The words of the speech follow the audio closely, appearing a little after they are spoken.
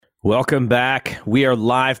Welcome back. We are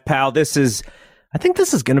live, pal. I think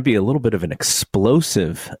this is going to be a little bit of an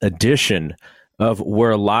explosive edition of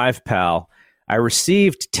We're Live, pal. I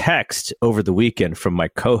received text over the weekend from my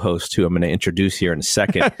co-host, who I'm going to introduce here in a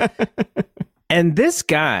second. And this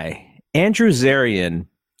guy, Andrew Zarian,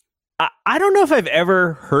 I don't know if I've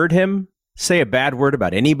ever heard him say a bad word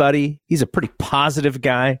about anybody. He's a pretty positive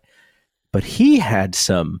guy, but he had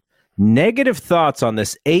some negative thoughts on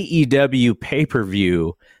this AEW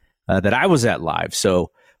pay-per-view that I was at live.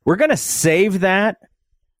 So we're going to save that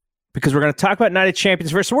because we're going to talk about Night of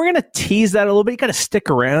Champions first. So we're going to tease that a little bit. You got to stick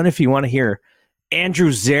around if you want to hear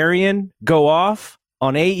Andrew Zarian go off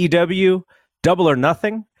on AEW Double or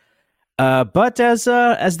Nothing. But as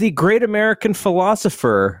the great American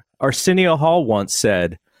philosopher Arsenio Hall once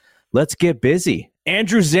said, let's get busy.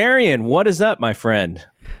 Andrew Zarian, what is up, my friend?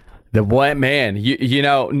 The what, man? You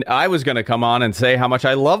know, I was going to come on and say how much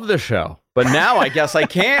I love the show, but now I guess I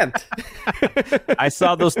can't. I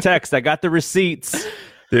saw those texts. I got the receipts.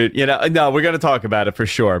 Dude, no, we're going to talk about it for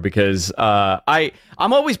sure because I'm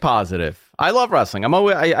always positive. I love wrestling.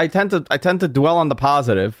 I tend to dwell on the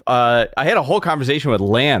positive. I had a whole conversation with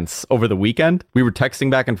Lance over the weekend. We were texting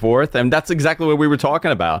back and forth, and that's exactly what we were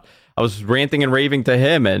talking about. I was ranting and raving to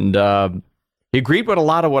him, and he agreed with a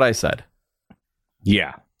lot of what I said.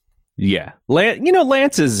 Yeah.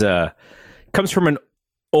 Lance is comes from an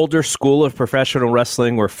older school of professional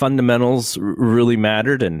wrestling where fundamentals really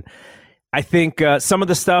mattered, and I think some of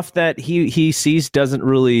the stuff that he sees doesn't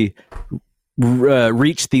really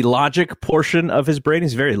reach the logic portion of his brain.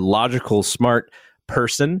 He's a very logical, smart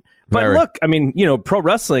person. But look, I mean, pro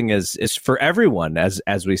wrestling is for everyone,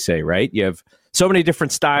 as we say, right? You have so many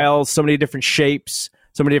different styles, so many different shapes,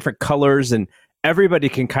 so many different colors, and everybody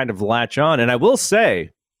can kind of latch on. And I will say,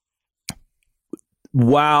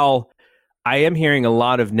 while I am hearing a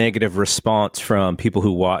lot of negative response from people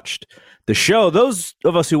who watched the show, those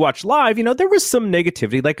of us who watched live, there was some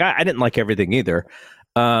negativity. Like I didn't like everything either.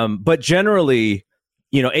 But generally,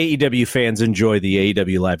 AEW fans enjoy the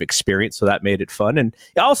AEW live experience. So that made it fun. And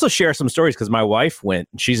I also share some stories because my wife went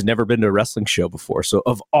and she's never been to a wrestling show before. So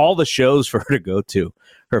of all the shows for her to go to,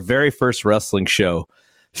 her very first wrestling show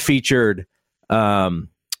featured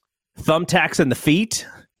thumbtacks in the feet,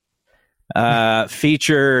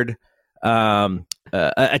 featured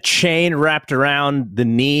a chain wrapped around the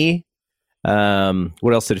knee.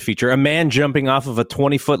 What else did it feature? A man jumping off of a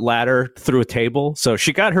 20-foot ladder through a table. So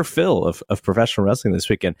she got her fill of professional wrestling this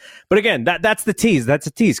weekend. But again, that's the tease. That's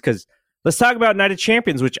a tease because let's talk about Night of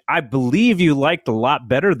Champions, which I believe you liked a lot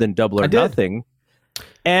better than Double or Nothing.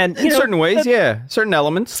 And in certain ways, certain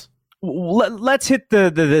elements. Let's hit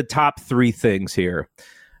the top three things here.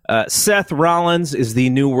 Seth Rollins is the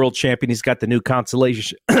new world champion. He's got the new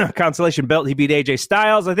consolation belt. He beat AJ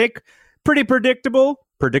Styles, I think. Pretty predictably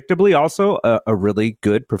also a really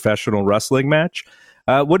good professional wrestling match.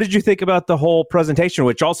 What did you think about the whole presentation,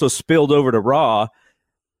 which also spilled over to Raw,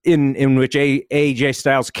 in which AJ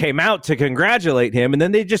Styles came out to congratulate him, and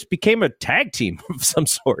then they just became a tag team of some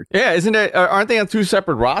sort? Yeah, isn't it? Aren't they on two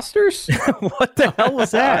separate rosters? What the hell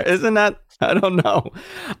was that? Isn't that? I don't know.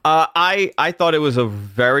 I thought it was a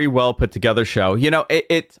very well put together show.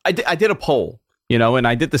 I did a poll. And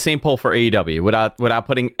I did the same poll for AEW without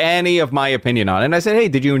putting any of my opinion on it. And I said, hey,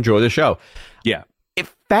 did you enjoy the show? Yeah.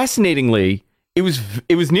 Fascinatingly, it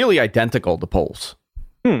was nearly identical, the polls.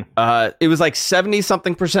 It was like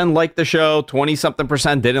 70-something% liked the show,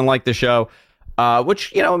 20-something% didn't like the show,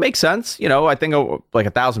 which, it makes sense. I think like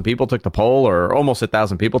 1,000 people took the poll, or almost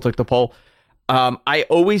 1,000 people took the poll. I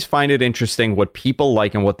always find it interesting what people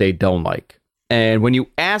like and what they don't like. And when you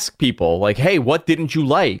ask people like, hey, what didn't you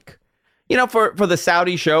like? For the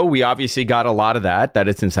Saudi show, we obviously got a lot of that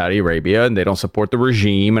it's in Saudi Arabia and they don't support the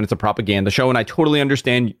regime and it's a propaganda show. And I totally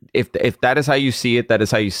understand if that is how you see it, that is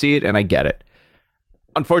how you see it. And I get it.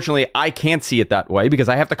 Unfortunately, I can't see it that way because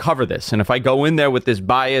I have to cover this. And if I go in there with this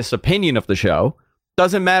biased opinion of the show,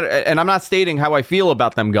 doesn't matter. And I'm not stating how I feel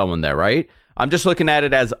about them going there, right? I'm just looking at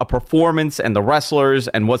it as a performance and the wrestlers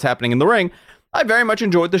and what's happening in the ring. I very much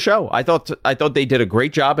enjoyed the show. I thought they did a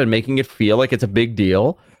great job in making it feel like it's a big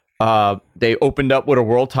deal. They opened up with a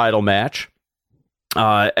world title match.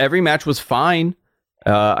 Every match was fine.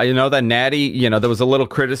 I know that Natty, there was a little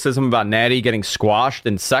criticism about Natty getting squashed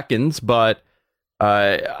in seconds, but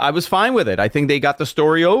I was fine with it. I think they got the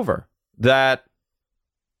story over. That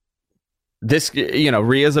this,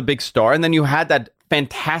 Rhea's a big star, and then you had that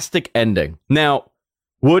fantastic ending. Now,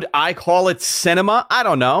 would I call it cinema? I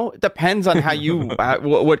don't know. It depends on how you,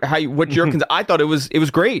 what your. I thought it was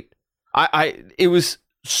great. It was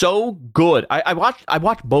so good. I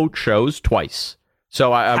watched both shows twice.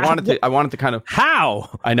 So I wanted to kind of...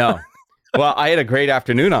 How? I know. Well, I had a great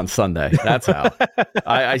afternoon on Sunday. That's how.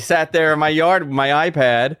 I sat there in my yard with my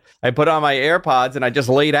iPad. I put on my AirPods and I just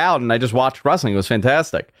laid out and I just watched wrestling. It was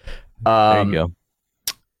fantastic. There you go.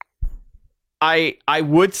 I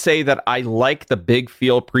would say that I like the big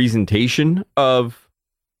field presentation of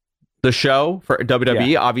the show for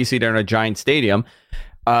WWE. Yeah. Obviously, they're in a giant stadium.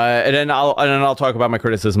 And then I'll talk about my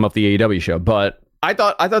criticism of the AEW show. But I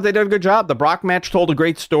thought they did a good job. The Brock match told a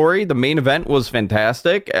great story. The main event was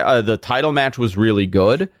fantastic. The title match was really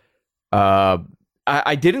good.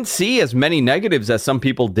 I didn't see as many negatives as some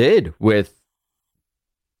people did with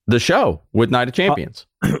the show with Night of Champions.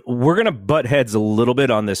 We're gonna butt heads a little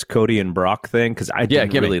bit on this Cody and Brock thing because I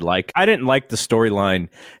didn't like the storyline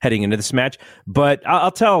heading into this match. But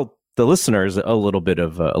I'll tell the listeners a little bit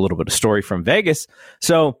of story from Vegas.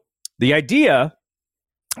 So the idea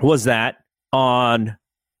was that on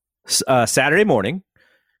Saturday morning,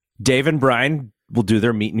 Dave and Brian will do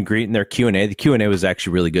their meet and greet and their Q&A. The Q&A was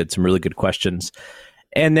actually really good, some really good questions.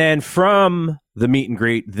 And then from the meet and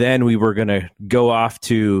greet, then we were going to go off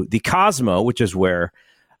to the Cosmo, which is where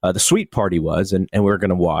the suite party was, and we were going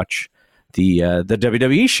to watch the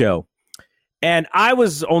WWE show. And I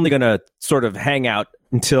was only going to sort of hang out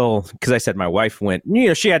until, because I said my wife went,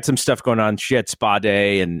 she had some stuff going on. She had spa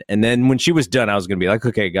day. And then when she was done, I was going to be like,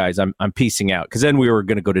 okay, guys, I'm peacing out. Because then we were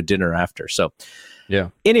going to go to dinner after. So yeah.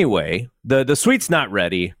 Anyway, the suite's not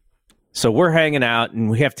ready. So we're hanging out and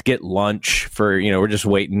we have to get lunch for, we're just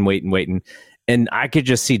waiting. And I could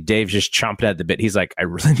just see Dave just chomping at the bit. He's like, I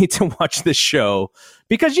really need to watch this show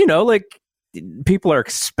because, people are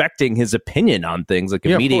expecting his opinion on things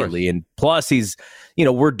immediately. And plus he's,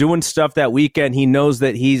 we're doing stuff that weekend. He knows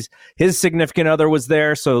that his significant other was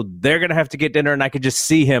there. So they're going to have to get dinner. And I could just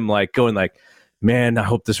see him going man, I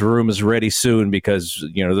hope this room is ready soon because,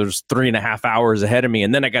 there's 3.5 hours ahead of me.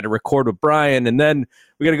 And then I got to record with Brian and then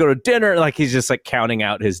we got to go to dinner. He's just counting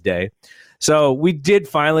out his day. So we did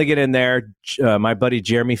finally get in there. My buddy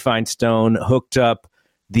Jeremy Feinstone hooked up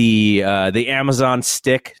the Amazon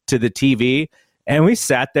stick to the TV, and we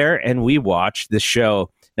sat there and we watched the show.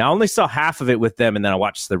 Now, I only saw half of it with them, and then I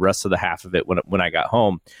watched the rest of the half of it when I got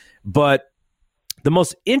home. But the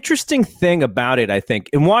most interesting thing about it, I think,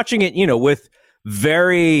 in watching it, with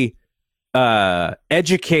very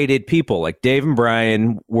educated people, like Dave and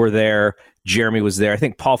Brian were there, Jeremy was there. I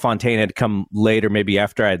think Paul Fontaine had come later, maybe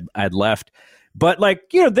after I'd left. But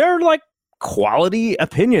they're quality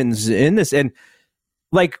opinions in this, and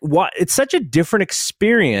it's such a different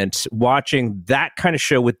experience watching that kind of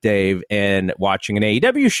show with Dave and watching an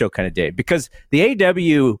AEW show kind of Dave, because the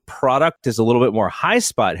AEW product is a little bit more high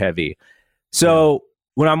spot heavy. So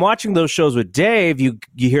when I'm watching those shows with Dave, you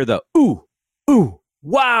hear the ooh,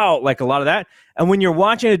 wow, a lot of that. And when you're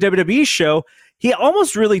watching a WWE show, he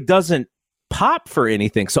almost really doesn't pop for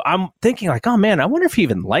anything. So I'm thinking oh man, I wonder if he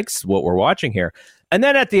even likes what we're watching here. And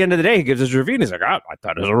then at the end of the day, he gives his review and he's like, I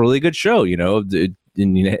thought it was a really good show, and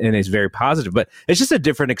it's very positive. But it's just a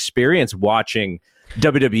different experience watching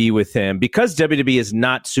WWE with him because WWE is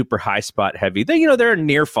not super high spot heavy. They're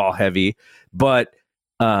near fall heavy, but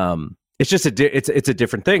it's just it's a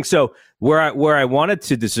different thing. So where I wanted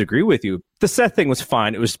to disagree with you, the Seth thing was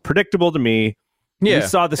fine. It was predictable to me. Yeah, we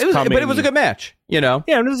saw this coming, but it was a good match. Yeah,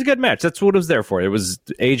 it was a good match. That's what it was there for. It was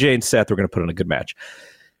AJ and Seth were going to put on a good match.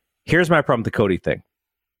 Here's my problem with the Cody thing.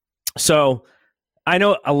 So I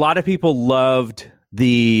know a lot of people loved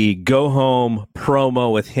the go home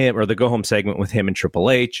promo with him, or the go home segment with him and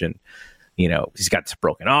Triple H, and he's got this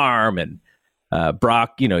broken arm, and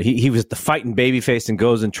Brock, he was the fighting babyface and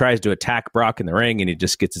goes and tries to attack Brock in the ring, and he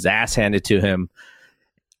just gets his ass handed to him.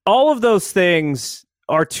 All of those things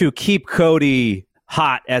are to keep Cody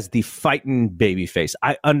hot as the fighting babyface.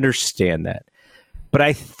 I understand that. But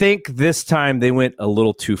I think this time they went a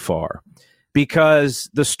little too far because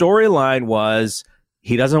the storyline was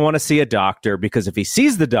he doesn't want to see a doctor because if he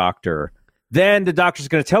sees the doctor, then the doctor's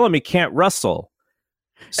going to tell him he can't wrestle.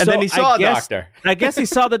 And then he saw a doctor. I guess he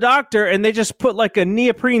saw the doctor and they just put a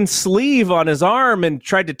neoprene sleeve on his arm and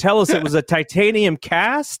tried to tell us it was a titanium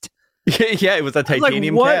cast. Yeah, it was a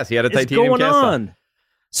titanium cast. He had a titanium cast on.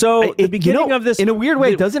 So the beginning of this, in a weird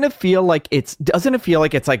way, doesn't it feel like it's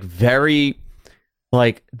very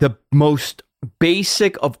the most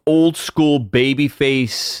basic of old school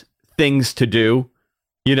babyface things to do?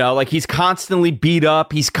 He's constantly beat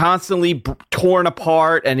up, he's constantly torn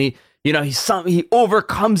apart, and he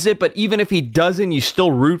overcomes it. But even if he doesn't, you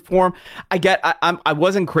still root for him. I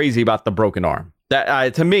wasn't crazy about the broken arm.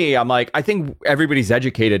 That to me, I'm I think everybody's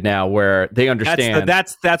educated now where they understand.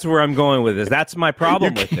 That's where I'm going with this. That's my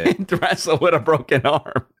problem with it. Wrestle with a broken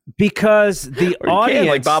arm because the audience,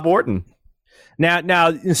 like Bob Orton.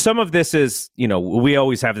 Now, some of this is, we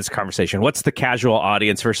always have this conversation. What's the casual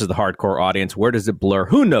audience versus the hardcore audience? Where does it blur?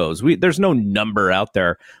 Who knows? There's no number out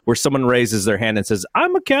there where someone raises their hand and says,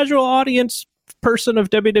 I'm a casual audience person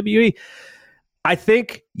of WWE. I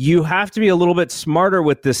think you have to be a little bit smarter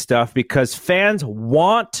with this stuff because fans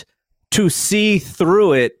want to see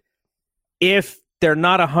through it if they're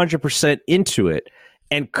not 100% into it.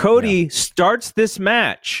 And Cody starts this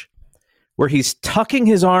match where he's tucking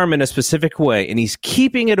his arm in a specific way and he's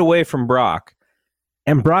keeping it away from Brock.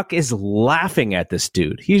 And Brock is laughing at this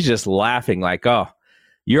dude. He's just laughing like, oh,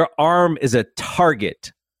 your arm is a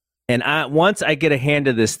target. And once I get a hand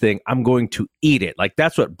of this thing, I'm going to eat it. Like,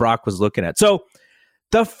 that's what Brock was looking at. So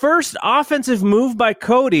the first offensive move by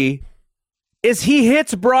Cody is he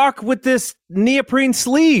hits Brock with this neoprene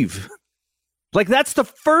sleeve. Like, that's the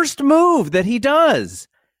first move that he does.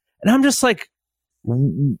 And I'm just like,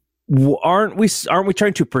 aren't we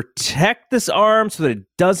trying to protect this arm so that it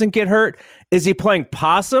doesn't get hurt? Is he playing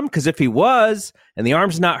possum? Because if he was, and the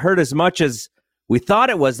arm's not hurt as much as we thought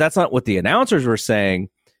it was, that's not what the announcers were saying.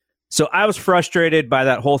 So I was frustrated by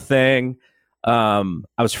that whole thing. I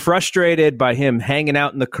was frustrated by him hanging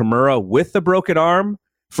out in the Kimura with the broken arm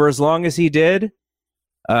for as long as he did.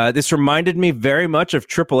 This reminded me very much of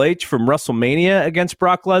Triple H from WrestleMania against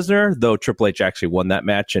Brock Lesnar, though Triple H actually won that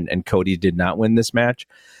match and Cody did not win this match.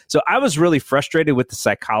 So I was really frustrated with the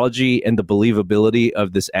psychology and the believability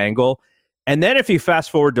of this angle. And then if you fast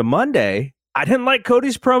forward to Monday, I didn't like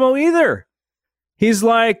Cody's promo either. He's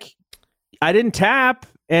like, I didn't tap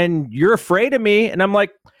and you're afraid of me. And I'm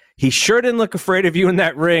like, he sure didn't look afraid of you in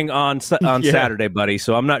that ring on Saturday, buddy.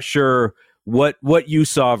 So I'm not sure what you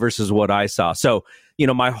saw versus what I saw. So,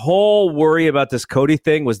 my whole worry about this Cody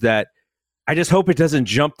thing was that I just hope it doesn't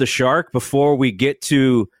jump the shark before we get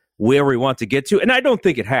to where we want to get to. And I don't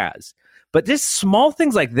think it has. But just small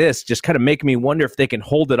things like this just kind of make me wonder if they can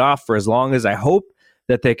hold it off for as long as I hope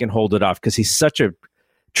that they can hold it off, because he's such a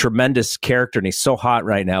tremendous character and he's so hot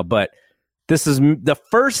right now. But this is the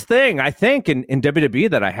first thing, I think, in WWE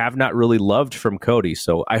that I have not really loved from Cody.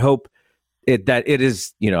 So I hope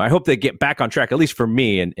I hope they get back on track, at least for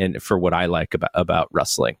me and for what I like about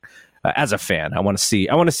wrestling as a fan. I want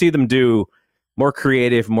to see them do more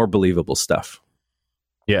creative, more believable stuff.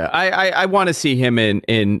 Yeah, I want to see him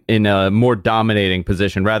in a more dominating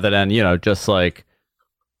position rather than just like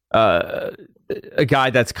a guy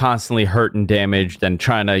that's constantly hurt and damaged and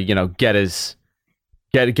trying to get his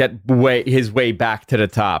way back to the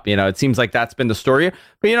top. It seems like that's been the story.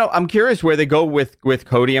 But I'm curious where they go with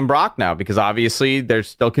Cody and Brock now, because obviously they're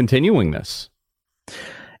still continuing this.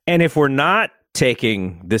 And if we're not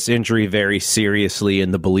taking this injury very seriously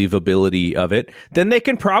and the believability of it, then they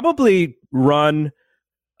can probably run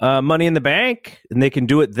Money in the Bank, and they can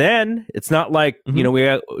do it then. It's not like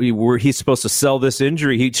he's supposed to sell this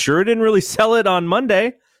injury. He sure didn't really sell it on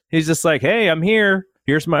Monday. He's just like, hey, I'm here.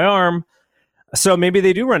 Here's my arm. So maybe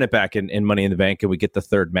they do run it back in Money in the Bank and we get the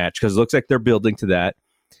third match, because it looks like they're building to that.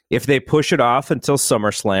 If they push it off until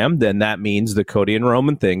SummerSlam, then that means the Cody and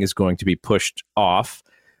Roman thing is going to be pushed off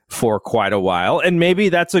for quite a while. And maybe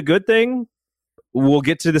that's a good thing. We'll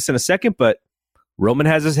get to this in a second, but Roman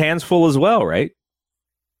has his hands full as well, right?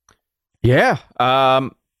 Yeah.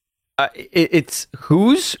 It's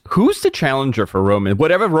who's the challenger for Roman?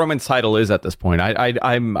 Whatever Roman's title is at this point.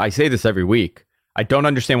 I say this every week. I don't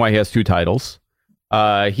understand why he has two titles.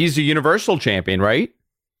 He's a Universal Champion, right?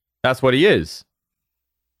 That's what he is.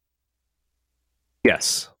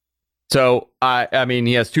 Yes. So, I mean,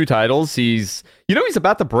 he has two titles. He's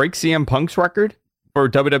about to break CM Punk's record for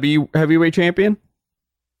WWE Heavyweight Champion.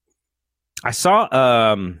 I saw,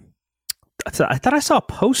 I thought I saw a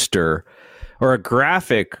poster or a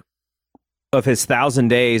graphic of his 1,000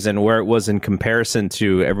 days and where it was in comparison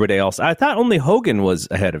to everybody else. I thought only Hogan was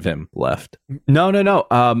ahead of him left. No.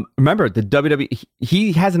 Remember, the WWE,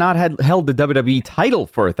 he has not held the WWE title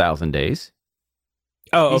for 1,000 days.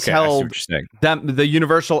 Oh, okay. He's held the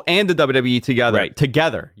Universal and the WWE together. Right.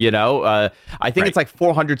 Together, I think it's like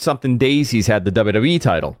 400 something days he's had the WWE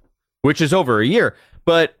title, which is over a year.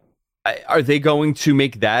 But are they going to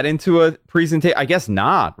make that into a presentation? I guess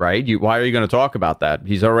not, right? Why are you going to talk about that?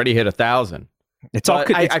 He's already hit 1,000. It's all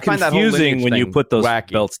I find that confusing when you put those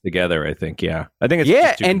belts together, I think. Yeah. I think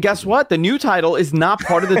it's and guess what? The new title is not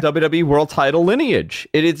part of the WWE World title lineage.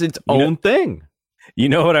 It is its own thing. You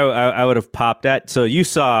know what I would have popped at? So you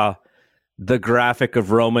saw the graphic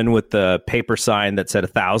of Roman with the paper sign that said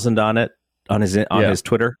 1,000 on it on his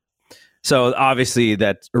Twitter. So obviously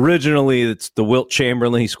that originally it's the Wilt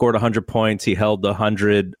Chamberlain. He scored 100 points. He held the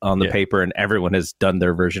 100 on the paper, and everyone has done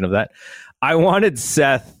their version of that. I wanted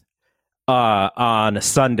Seth on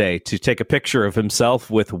Sunday to take a picture of himself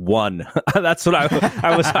with one. That's what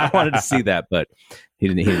I wanted to see that, but he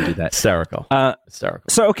didn't do that. Hysterical. Hysterical.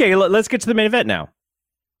 So, okay, let's get to the main event now.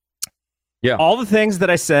 Yeah. All the things that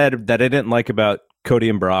I said that I didn't like about Cody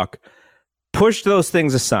and Brock, push those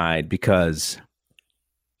things aside because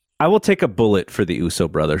I will take a bullet for the Uso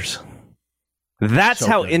brothers. That's so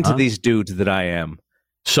how good, into these dudes that I am.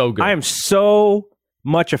 So good. I am so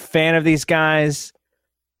much a fan of these guys.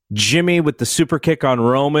 Jimmy with the super kick on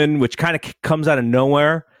Roman, which kind of comes out of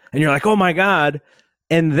nowhere. And you're like, oh my God.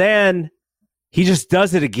 And then he just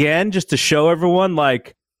does it again just to show everyone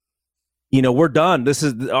like, we're done. This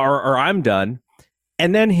is, or I'm done.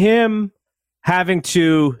 And then him having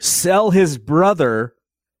to sell his brother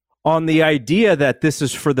on the idea that this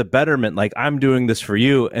is for the betterment. Like, I'm doing this for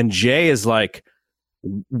you. And Jay is like,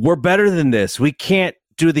 we're better than this. We can't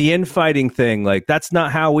do the infighting thing. Like, that's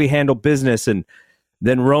not how we handle business. And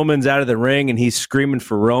then Roman's out of the ring and he's screaming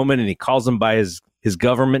for Roman and he calls him by his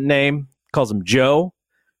government name, calls him Joe.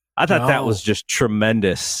 I thought that was just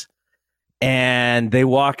tremendous. And they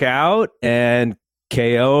walk out and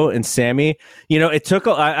KO and Sammy, it took,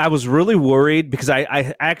 I was really worried because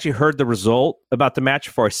I actually heard the result about the match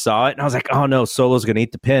before I saw it. And I was like, oh no, Solo's going to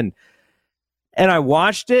eat the pin. And I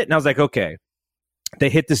watched it and I was like, okay, they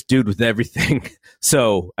hit this dude with everything.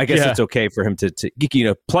 So I guess it's okay for him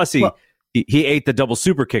to plus he ate the double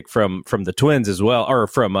super kick from the twins as well, or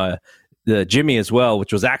from the Jimmy as well,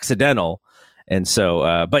 which was accidental. And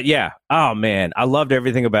so, but yeah, oh man, I loved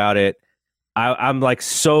everything about it. I'm like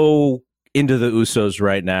so into the Usos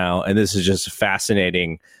right now, and this is just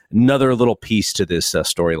fascinating. Another little piece to this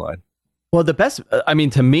storyline. Well, the best,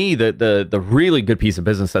 to me, the really good piece of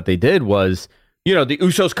business that they did was, the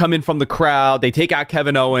Usos come in from the crowd, they take out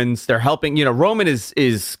Kevin Owens, they're helping, Roman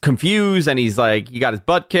is confused, and he's like, he got his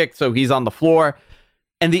butt kicked, so he's on the floor.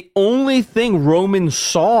 And the only thing Roman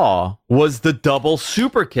saw was the double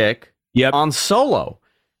super kick on Solo.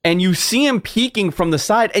 And you see him peeking from the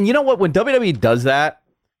side. And you know what? When WWE does that,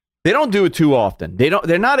 they don't do it too often.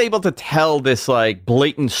 They're not able to tell this like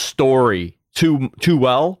blatant story too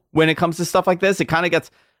well when it comes to stuff like this. It kind of gets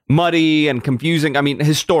muddy and confusing.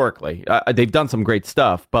 Historically, they've done some great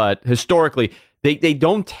stuff, but historically, they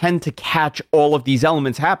don't tend to catch all of these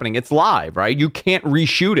elements happening. It's live, right? You can't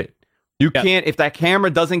reshoot it. You can't, if that camera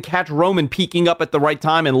doesn't catch Roman peeking up at the right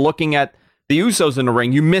time and looking at the Usos in the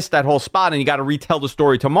ring, you missed that whole spot and you got to retell the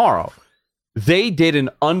story tomorrow. They did an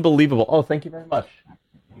unbelievable. Oh, thank you very much.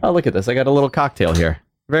 Oh, look at this. I got a little cocktail here.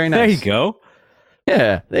 Very nice. There you go.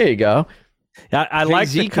 Yeah, there you go. I like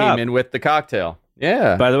the cup. Came in with the cocktail.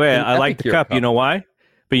 Yeah. By the way, I like the cup. You know why?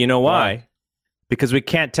 But you know why? Because we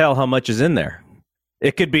can't tell how much is in there.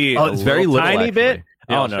 It could be it's very little, tiny actually. bit.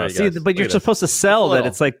 Yeah, no. See, but you're supposed to sell that.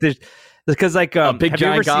 It's like there's because like a big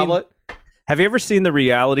giant goblet. Have you ever seen the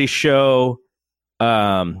reality show?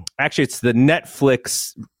 Actually, it's the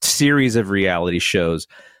Netflix series of reality shows.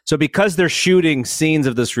 So because they're shooting scenes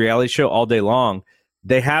of this reality show all day long,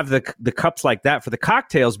 they have the cups like that for the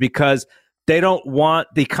cocktails because they don't want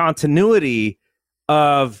the continuity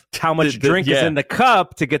of how much drink is in the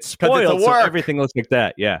cup to get spoiled. So everything looks like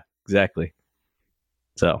that. Yeah, exactly.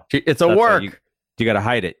 So it's a work. You got to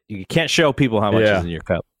hide it. You can't show people how much is in your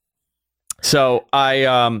cup. So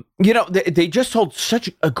they just told such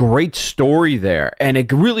a great story there, and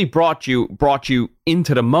it really brought you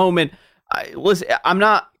into the moment. Listen, I'm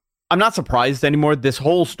not surprised anymore. This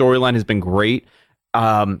whole storyline has been great.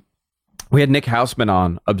 We had Nick Houseman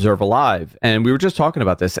on Observe Live, and we were just talking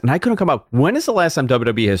about this, and I couldn't come up. When is the last time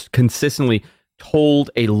WWE has consistently told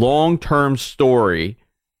a long-term story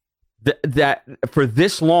that for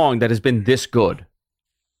this long that has been this good?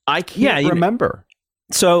 I can't remember.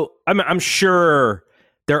 So I'm sure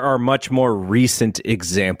there are much more recent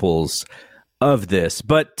examples of this,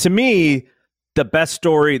 but to me,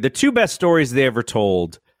 the two best stories they ever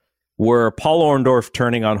told were Paul Orndorff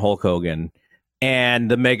turning on Hulk Hogan and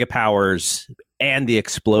the Mega Powers and the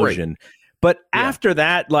explosion. Right. But after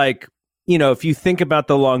that, if you think about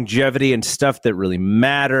the longevity and stuff that really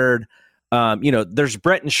mattered, there's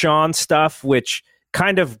Brett and Sean stuff, which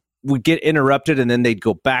kind of would get interrupted and then they'd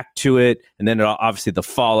go back to it. And then obviously the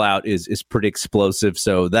fallout is pretty explosive.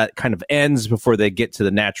 So that kind of ends before they get to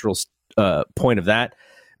the natural point of that.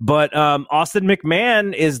 But Austin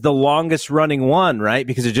McMahon is the longest running one, right?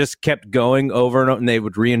 Because it just kept going over and over and they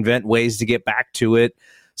would reinvent ways to get back to it.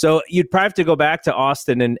 So you'd probably have to go back to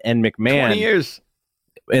Austin and McMahon. 20 years.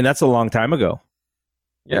 And that's a long time ago.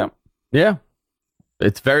 Yeah. Yeah.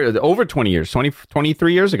 It's over 20 years,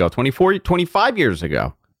 23 years ago, 24, 25 years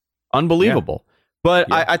ago. Unbelievable. Yeah.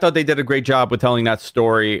 But I thought they did a great job with telling that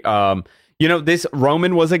story. This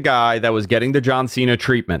Roman was a guy that was getting the John Cena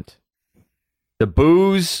treatment. The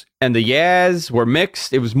boos and the yas were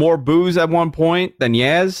mixed. It was more boos at one point than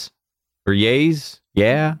yas or yays.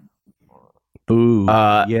 Yeah. Boo.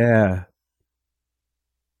 Yeah.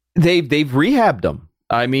 They've rehabbed him.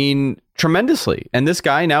 I mean, tremendously. And this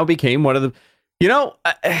guy now became one of the,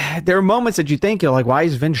 there are moments that you think, you're like, why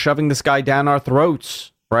is Vince shoving this guy down our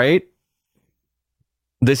throats? Right?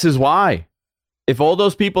 This is why. If all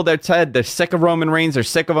those people that said they're sick of Roman Reigns, they're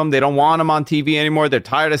sick of him, they don't want him on TV anymore, they're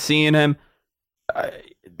tired of seeing him,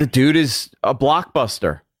 the dude is a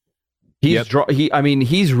blockbuster.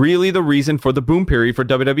 He's really the reason for the boom period for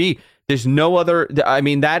WWE. There's no other. I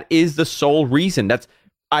mean, that is the sole reason.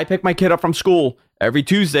 I pick my kid up from school every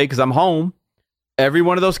Tuesday because I'm home. Every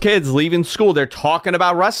one of those kids leaving school, they're talking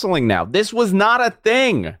about wrestling now. This was not a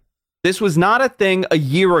thing. This was not a thing a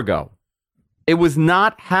year ago. It was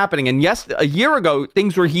not happening. And yes, a year ago,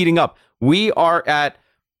 things were heating up. We are at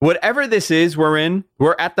whatever this is we're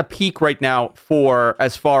at the peak right now for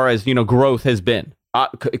as far as, growth has been.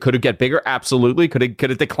 Could it get bigger? Absolutely. Could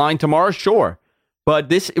it decline tomorrow? Sure. But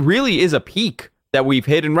this really is a peak that we've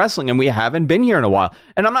hit in wrestling, and we haven't been here in a while.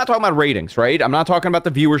 And I'm not talking about ratings, right? I'm not talking about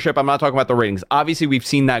the viewership. I'm not talking about the ratings. Obviously, we've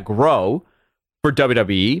seen that grow for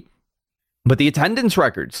WWE, but the attendance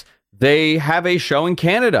records, they have a show in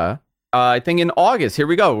Canada, I think in August. Here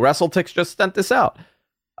we go. WrestleTix just sent this out.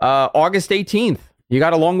 August 18th. You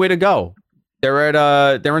got a long way to go. They're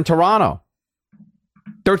in Toronto.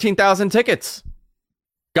 13,000 tickets.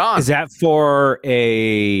 Gone. Is that for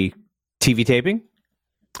a TV taping?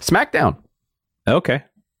 SmackDown. Okay.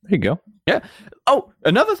 There you go. Yeah. Oh,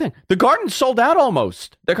 another thing. The Garden sold out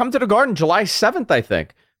almost. They're coming to the Garden July 7th, I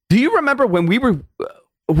think. Do you remember when we were...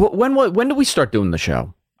 When did we start doing the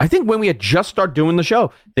show? I think when we had just started doing the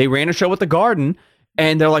show. They ran a show at the Garden,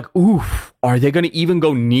 and they're like, oof, are they going to even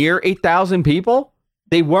go near 8,000 people?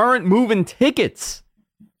 They weren't moving tickets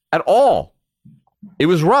at all. It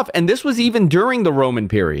was rough. And this was even during the Roman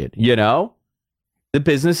period, The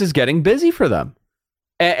business is getting busy for them.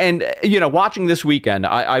 And watching this weekend,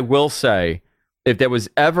 I will say, if there was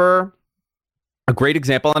ever a great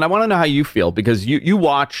example, and I want to know how you feel, because you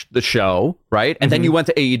watched the show, right? And then you went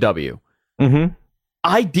to AEW.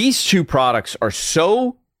 Mm-hmm. These two products are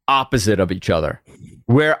so opposite of each other,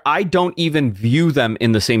 where I don't even view them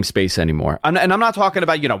in the same space anymore. And I'm not talking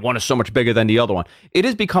about, one is so much bigger than the other one. It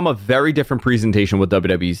has become a very different presentation what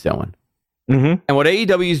WWE's doing. Mm-hmm. And what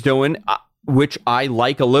AEW is doing, which I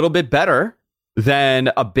like a little bit better than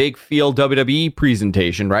a big field WWE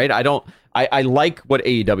presentation, right? I like what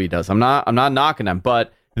AEW does. I'm not knocking them,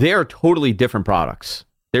 but they're totally different products.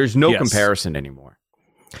 There's no comparison anymore.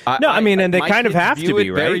 And they kind of have to be,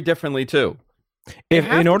 right? Very differently too.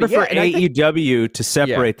 In order for AEW to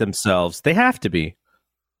separate themselves, they have to be.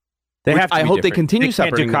 They have to. I be hope different. they continue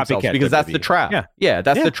separating themselves because that's the trap. Yeah,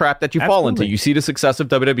 that's the trap that you fall into. You see the success of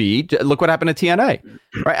WWE. Look what happened to TNA,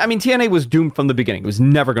 right? I mean, TNA was doomed from the beginning. It was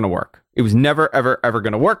never going to work. It was never, ever, ever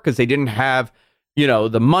going to work because they didn't have,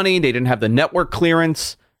 the money. They didn't have the network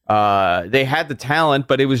clearance. They had the talent,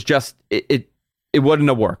 but it was just it wouldn't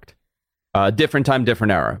have worked. Different time,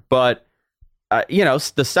 different era. But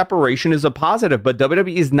the separation is a positive. But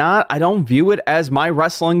WWE is not. I don't view it as my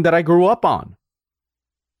wrestling that I grew up on.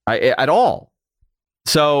 At all.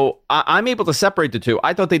 So I'm able to separate the two.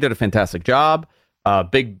 I thought they did a fantastic job.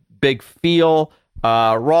 Big feel.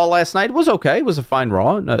 Raw last night was okay. It was a fine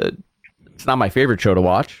Raw. It's not my favorite show to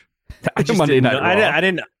watch. I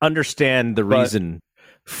didn't understand the reason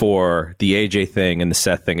for the AJ thing and the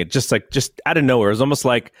Seth thing. It just out of nowhere. It was almost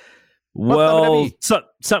like,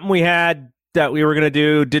 something we had that we were going to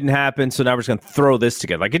do didn't happen, so now we're just going to throw this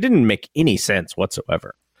together. Like, it didn't make any sense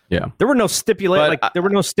whatsoever. Yeah, there were no there were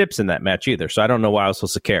no stips in that match either, so I don't know why I was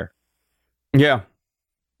supposed to care. Yeah,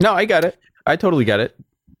 no, I got it. I totally get it.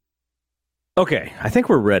 Okay, I think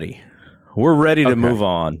we're ready. We're ready to move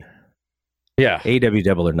on. Yeah, AEW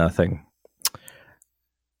Double or Nothing.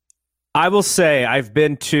 I will say I've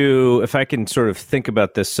been to, if I can sort of think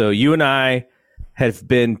about this. So you and I have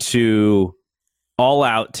been to All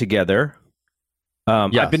Out together.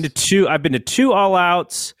 Yes. I've been to two All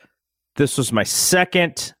Outs. This was my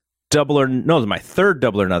second it was my third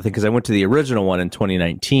Double or Nothing because I went to the original one in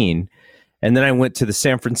 2019, and then I went to the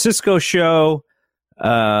San Francisco show.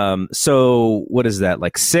 So what is that,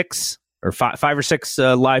 like five or six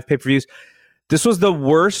live pay-per-views? This was the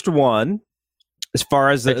worst one as far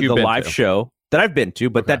as the live show that I've been to,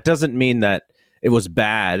 but that doesn't mean that it was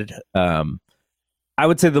bad. I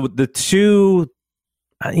would say the two,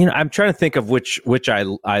 I'm trying to think of which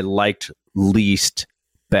I liked least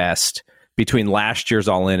best between last year's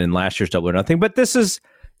All In and last year's Double or Nothing. But this is,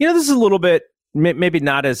 this is a little bit maybe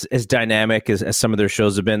not as dynamic as some of their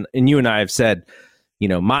shows have been. And you and I have said,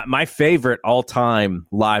 my favorite all time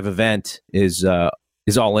live event is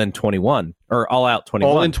All In 21 or All Out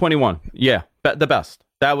 21. All In 21, yeah, the best.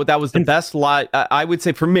 That was the best live. I would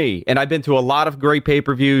say for me, and I've been to a lot of great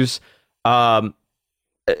pay-per-views.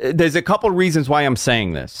 There's a couple reasons why I'm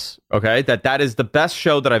saying this. Okay, that is the best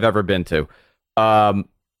show that I've ever been to.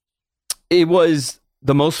 It was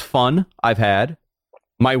the most fun I've had.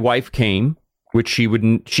 My wife came, which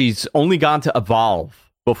she's only gone to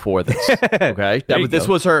Evolve before this. Okay,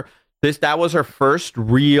 that was her first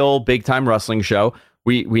real big time wrestling show.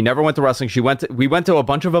 We never went to wrestling. We went to a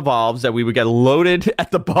bunch of Evolves that we would get loaded at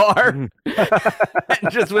the bar, and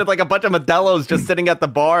just with like a bunch of Modelo's just sitting at the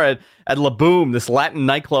bar at La Boom, this Latin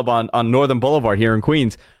nightclub on Northern Boulevard here in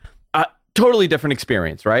Queens. Totally different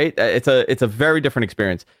experience, right? It's a very different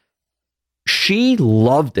experience. She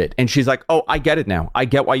loved it, and she's like, "Oh, I get it now. I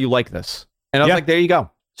get why you like this." And I was like, "There you go."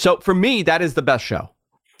 So for me, that is the best show.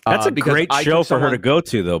 That's a great show for her to go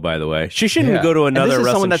to, though. By the way, she shouldn't go to another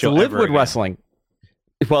wrestling someone that's show lived with again. Wrestling.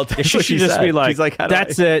 Well, she should just be like,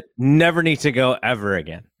 "That's it. Never need to go ever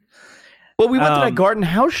again." Well, we went to that Garden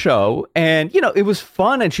House show, and it was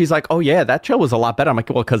fun. And she's like, "Oh yeah, that show was a lot better." I'm like,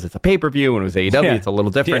 "Well, because it's a pay-per-view and it was AEW, it's a little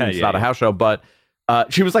different. It's not a house show." But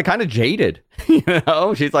she was like kind of jaded.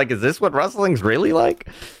 She's like, "Is this what wrestling's really like?"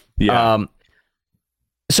 Yeah.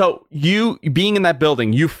 So you being in that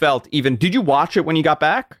building, you felt even. Did you watch it when you got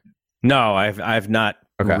back? No, I've not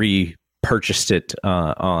repurchased it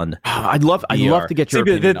on. I'd love to get your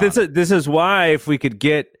opinion on it. This is why if we could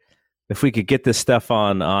get this stuff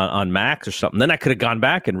on Max or something, then I could have gone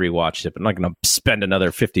back and rewatched it. But I'm not going to spend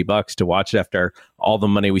another $50 to watch it after all the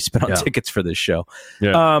money we spent on tickets for this show.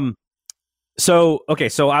 Yeah. So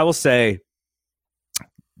I will say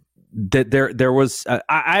that there was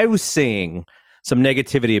I was seeing some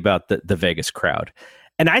negativity about the Vegas crowd,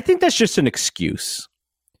 and I think that's just an excuse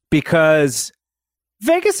because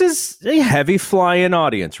Vegas is a heavy fly-in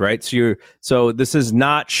audience, right? So this is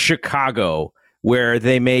not Chicago where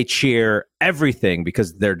they may cheer everything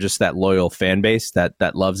because they're just that loyal fan base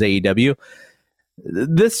that loves AEW.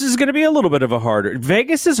 This is going to be a little bit of a harder.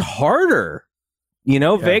 Vegas is harder.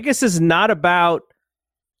 Vegas is not about,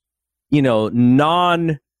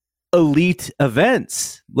 non-elite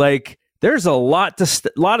events. Like there's a lot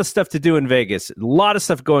of stuff to do in Vegas, a lot of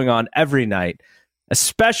stuff going on every night,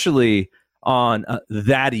 especially on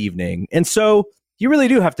that evening. And so you really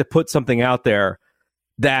do have to put something out there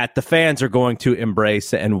that the fans are going to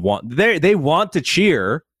embrace and want. They want to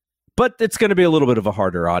cheer, but it's going to be a little bit of a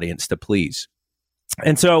harder audience to please.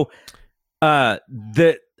 And so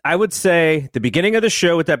I would say the beginning of the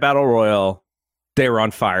show with that Battle Royal, they were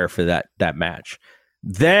on fire for that match.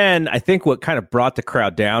 Then I think what kind of brought the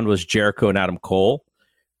crowd down was Jericho and Adam Cole.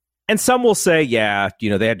 And some will say, they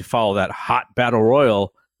had to follow that hot Battle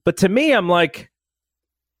Royal. But to me, I'm like,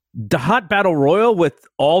 the hot Battle Royal with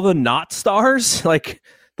all the not stars, like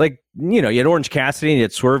you had Orange Cassidy and you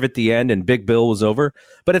had Swerve at the end and Big Bill was over.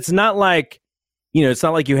 But it's not like, it's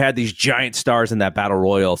not like you had these giant stars in that Battle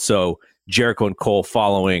Royal. So Jericho and Cole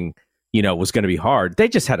following, was going to be hard. They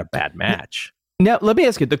just had a bad match. Now, let me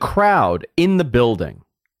ask you, the crowd in the building,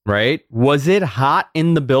 right? Was it hot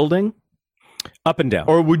in the building? Up and down.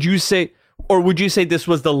 Or would you say this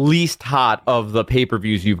was the least hot of the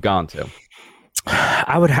pay-per-views you've gone to?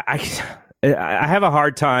 I have a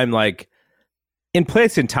hard time, like, in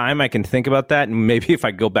place and time, I can think about that. And maybe if I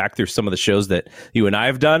go back through some of the shows that you and I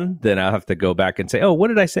have done, then I'll have to go back and say, oh, what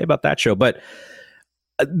did I say about that show? But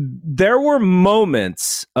there were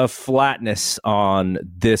moments of flatness on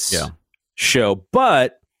this show.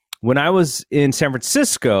 But when I was in San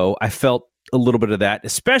Francisco, I felt a little bit of that,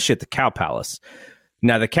 especially at the Cow Palace.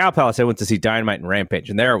 Now, the Cow Palace, I went to see Dynamite and Rampage,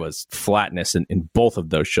 and there was flatness in both of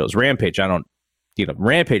those shows. Rampage,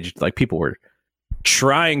 Rampage, like people were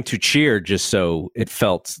trying to cheer just so it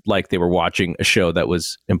felt like they were watching a show that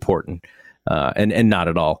was important, and not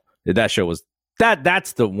at all. That show was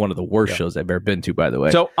that's one of the worst shows I've ever been to, by the way.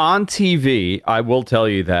 So on TV, I will tell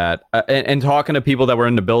you that, and talking to people that were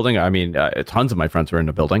in the building, I mean, tons of my friends were in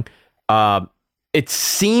the building. It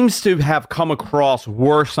seems to have come across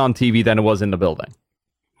worse on TV than it was in the building.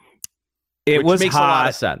 It was makes hot. A lot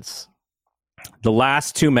of sense. The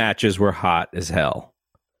last two matches were hot as hell.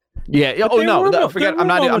 Yeah. Forget. I'm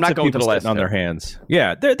not going to the list on their hands.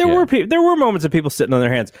 Yeah. There were moments of people sitting on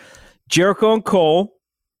their hands. Jericho and Cole.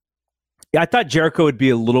 I thought Jericho would be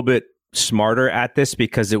a little bit smarter at this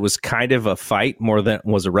because it was kind of a fight more than it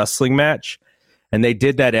was a wrestling match, and they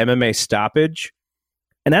did that MMA stoppage.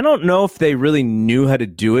 And I don't know if they really knew how to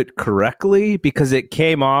do it correctly because it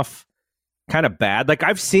came off kind of bad. Like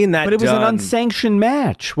I've seen that, but it was an unsanctioned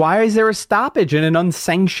match. Why is there a stoppage in an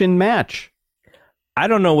unsanctioned match? I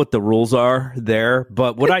don't know what the rules are there,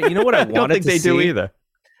 but what I wanted to see. I don't think they do either.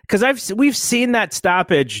 Because we've seen that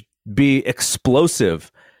stoppage be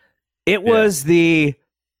explosive. It was the,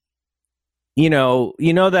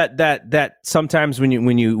 that sometimes when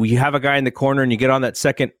you have a guy in the corner and you get on that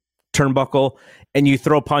second turnbuckle and you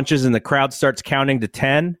throw punches and the crowd starts counting to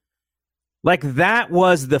 10. Like that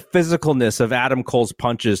was the physicalness of Adam Cole's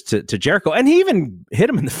punches to Jericho. And he even hit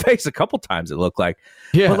him in the face a couple times, it looked like.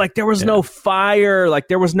 Yeah. But like there was no fire, like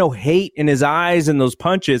there was no hate in his eyes in those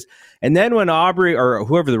punches. And then when Aubrey or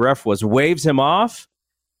whoever the ref was waves him off,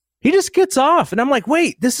 he just gets off. And I'm like,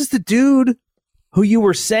 wait, this is the dude who you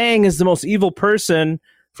were saying is the most evil person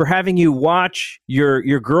for having you watch your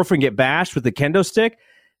girlfriend get bashed with the kendo stick.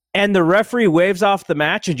 And the referee waves off the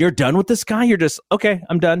match and you're done with this guy. You're just, okay,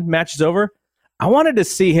 I'm done. Match is over. I wanted to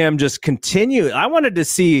see him just continue. I wanted to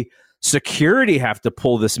see security have to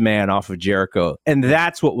pull this man off of Jericho. And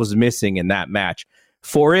that's what was missing in that match.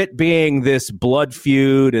 For it being this blood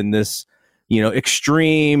feud and this,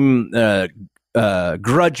 extreme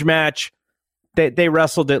grudge match, they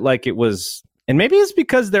wrestled it like it was. And maybe it's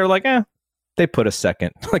because they're like, they put a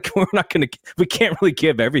second. Like we can't really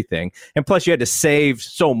give everything. And plus you had to save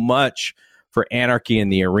so much for Anarchy in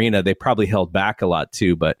the arena. They probably held back a lot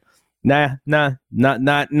too, but not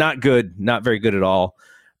good. Not very good at all.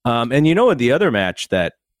 And in the other match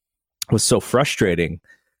that was so frustrating,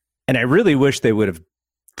 and I really wish they would have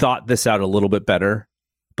thought this out a little bit better,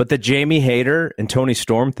 but the Jamie Hayter and Tony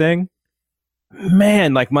Storm thing,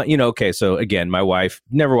 man, like so again, my wife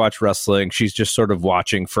never watched wrestling. She's just sort of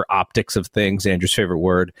watching for optics of things, Andrew's favorite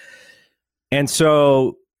word. And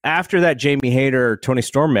so after that Jamie Hayter, Tony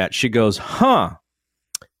Storm match, she goes,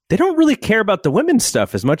 they don't really care about the women's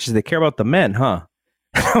stuff as much as they care about the men, huh?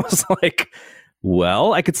 And I was like,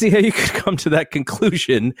 well, I could see how you could come to that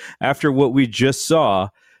conclusion after what we just saw,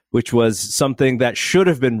 which was something that should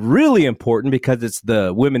have been really important because it's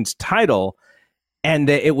the women's title.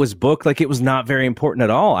 And it was booked like it was not very important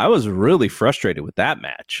at all. I was really frustrated with that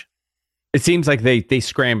match. It seems like they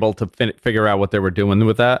scrambled to figure out what they were doing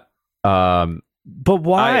with that. But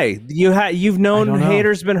why? You've known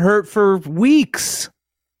Hayter's been hurt for weeks.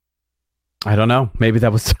 I don't know. Maybe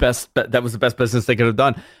that was the best. That was the best business they could have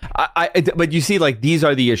done. But you see, like these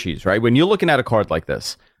are the issues, right? When you're looking at a card like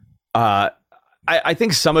this, I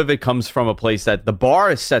think some of it comes from a place that the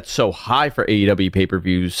bar is set so high for AEW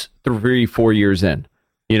pay-per-views 3-4 years in.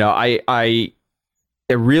 It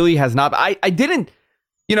really has not. I didn't.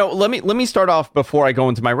 Let me start off before I go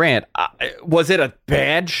into my rant. Was it a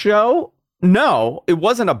bad show? No, it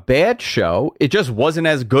wasn't a bad show. It just wasn't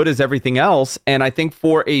as good as everything else. And I think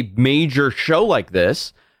for a major show like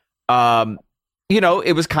this,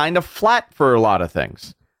 it was kind of flat for a lot of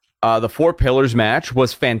things. The Four Pillars match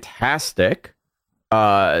was fantastic.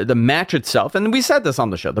 The match itself, and we said this on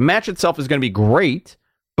the show, the match itself is going to be great,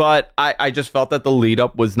 but I just felt that the lead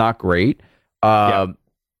up was not great. The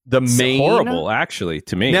main horrible, actually,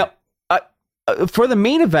 to me. Now, for the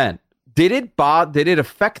main event, did it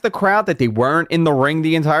affect the crowd that they weren't in the ring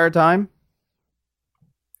the entire time?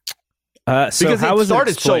 Because it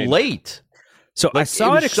started so late. So I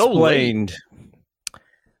saw it explained.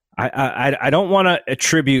 I don't want to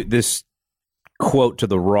attribute this quote to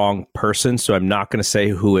the wrong person, so I'm not going to say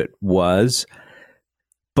who it was,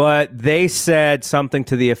 but they said something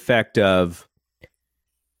to the effect of,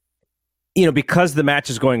 because the match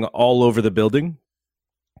is going all over the building,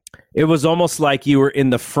 it was almost like you were in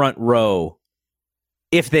the front row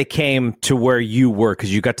if they came to where you were,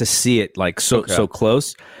 because you got to see it like so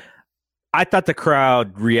close. I thought the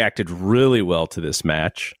crowd reacted really well to this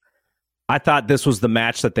match. I thought this was the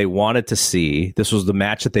match that they wanted to see. This was the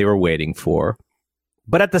match that they were waiting for.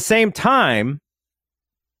 But at the same time,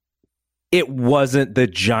 it wasn't the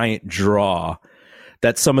giant draw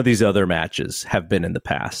that some of these other matches have been in the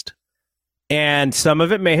past. And some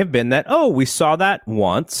of it may have been that, we saw that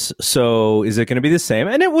once, so is it going to be the same?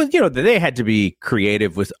 And it was, they had to be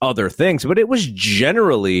creative with other things, but it was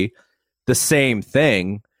generally the same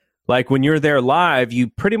thing. Like when you're there live, you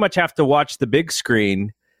pretty much have to watch the big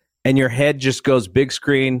screen and your head just goes big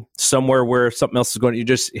screen somewhere where something else is going.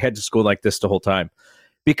 Your head just go like this the whole time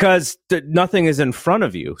because nothing is in front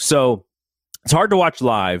of you. So it's hard to watch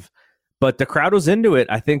live, but the crowd was into it.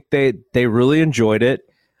 I think they really enjoyed it.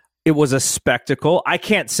 It was a spectacle. I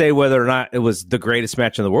can't say whether or not it was the greatest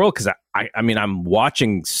match in the world because I mean, I'm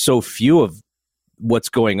watching so few of what's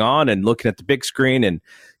going on and looking at the big screen, and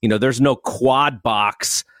there's no quad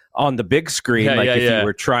box on the big screen you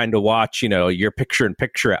were trying to watch, your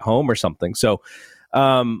picture-in-picture at home or something. So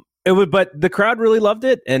It would, but the crowd really loved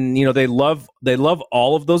it, and they love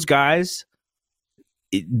all of those guys.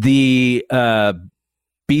 The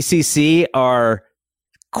BCC are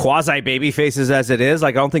quasi baby faces as it is.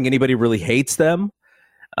 Like, I don't think anybody really hates them.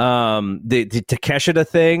 The Takeshita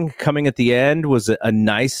thing coming at the end was a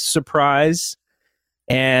nice surprise,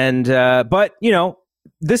 and but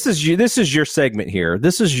this is your segment here.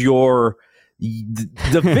 This is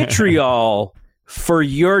the vitriol for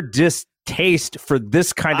your distaste for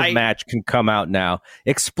this kind of match can come out now.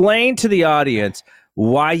 Explain to the audience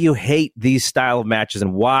why you hate these style of matches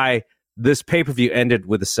and why this pay-per-view ended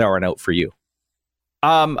with a sour note for you.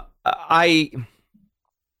 I'm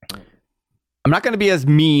not going to be as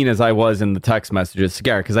mean as I was in the text messages to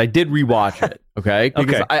Garrett, because I did rewatch it. Okay.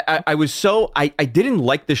 Because I was I didn't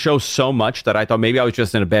like the show so much that I thought maybe I was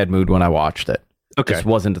just in a bad mood when I watched it. Okay. This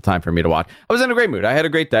wasn't the time for me to watch. I was in a great mood. I had a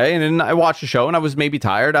great day, and then I watched the show and I was maybe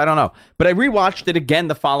tired. I don't know. But I rewatched it again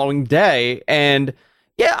the following day, and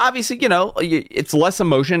yeah, obviously, it's less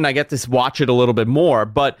emotion. I get to watch it a little bit more.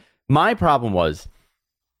 But my problem was,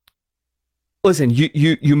 listen,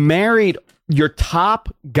 you married your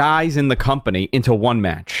top guys in the company into one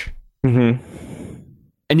match. Mm-hmm.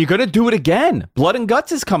 And you're going to do it again. Blood and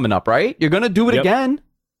Guts is coming up, right? You're going to do it again.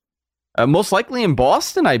 Most likely in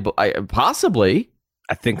Boston, I possibly.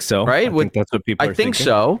 I think so. Right? I think that's what people are thinking. I think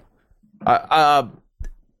so.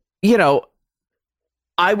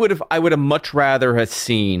 I would have much rather have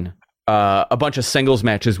seen a bunch of singles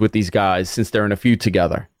matches with these guys since they're in a feud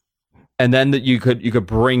together. And then that you could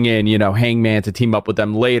bring in, Hangman to team up with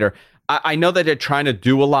them later. I know that they're trying to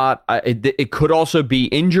do a lot. It could also be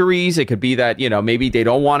injuries. It could be that, maybe they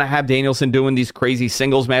don't want to have Danielson doing these crazy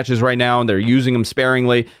singles matches right now, and they're using him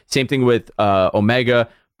sparingly. Same thing with Omega.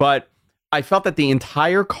 But I felt that the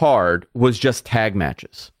entire card was just tag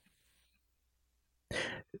matches.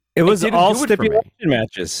 It was all stipulation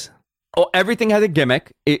matches. Oh, everything had a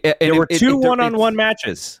gimmick. There were two one-on-one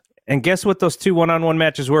matches. And guess what those two one-on-one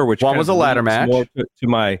matches were? Which one was a ladder match? But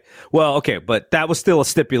that was still a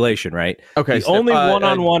stipulation, right? Okay. The only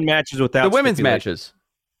one-on-one matches without the women's matches.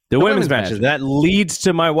 The women's matches. That leads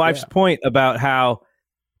to my wife's point about how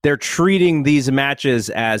they're treating these matches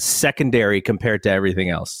as secondary compared to everything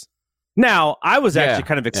else. Now, I was actually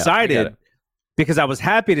kind of excited because I was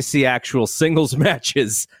happy to see actual singles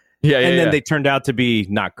matches. And then they turned out to be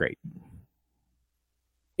not great.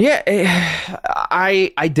 Yeah,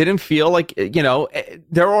 I didn't feel like,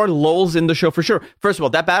 there are lulls in the show for sure. First of all,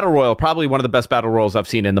 that Battle Royal, probably one of the best Battle Royals I've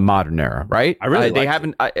seen in the modern era, right?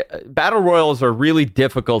 Battle Royals are really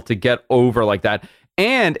difficult to get over like that.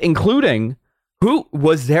 And including,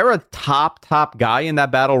 was there a top guy in that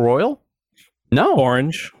Battle Royal? No.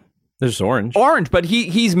 Orange. There's Orange. But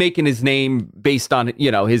he's making his name based on,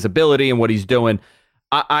 his ability and what he's doing.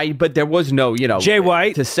 But there was no, Jay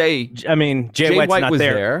White to say. I mean, Jay White's not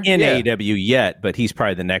there in AEW yet, but he's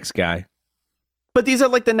probably the next guy. But these are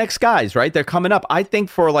like the next guys, right? They're coming up. I think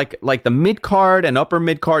for like the mid card and upper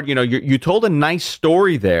mid card, you told a nice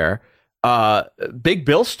story there. Big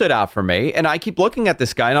Bill stood out for me, and I keep looking at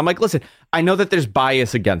this guy, and I'm like, listen, I know that there's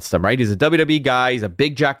bias against him, right? He's a WWE guy. He's a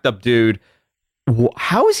big jacked up dude.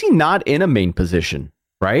 How is he not in a main position,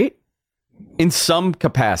 right? In some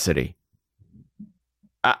capacity.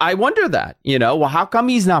 I wonder that, how come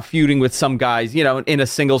he's not feuding with some guys, in a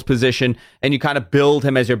singles position, and you kind of build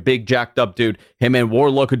him as your big jacked up dude. Him and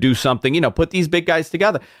Warlock could do something, put these big guys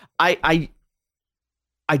together. I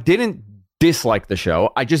didn't dislike the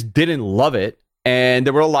show. I just didn't love it. And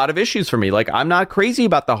there were a lot of issues for me. Like, I'm not crazy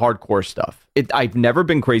about the hardcore stuff. I've never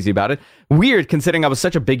been crazy about it. Weird, considering I was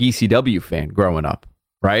such a big ECW fan growing up,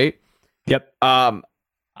 right? Yep.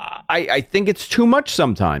 I think it's too much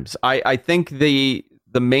sometimes. I think the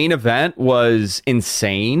main event was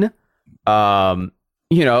insane. It's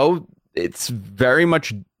very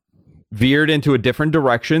much veered into a different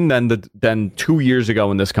direction than 2 years ago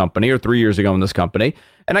in this company or 3 years ago in this company.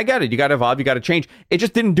 And I get it. You got to evolve. You got to change. It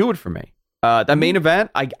just didn't do it for me. That main event,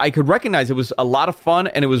 I could recognize it was a lot of fun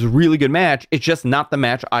and it was a really good match. It's just not the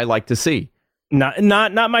match I like to see.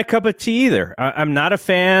 Not my cup of tea either. I'm not a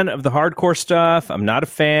fan of the hardcore stuff. I'm not a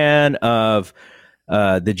fan of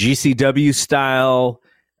the GCW style,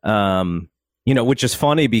 which is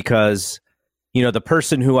funny because, the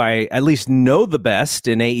person who I at least know the best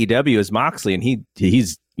in AEW is Moxley, and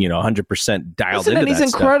he's 100% dialed into that he's stuff.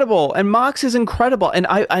 Incredible, and Mox is incredible, and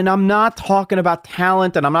I'm not talking about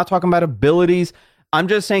talent, and I'm not talking about abilities. I'm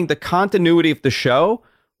just saying the continuity of the show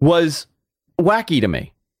was wacky to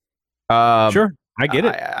me. Sure, I get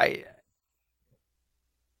it.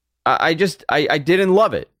 I didn't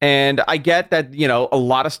love it, and I get that a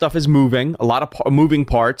lot of stuff is moving, a lot of moving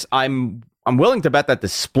parts. I'm I'm willing to bet that the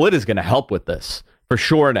split is going to help with this for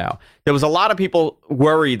sure. Now, there was a lot of people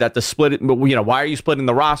worried that the split, why are you splitting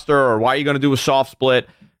the roster, or why are you going to do a soft split?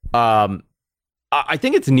 I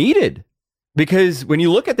think it's needed because when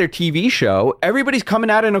you look at their TV show, everybody's coming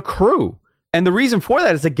out in a crew. And the reason for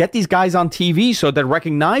that is to get these guys on TV so they're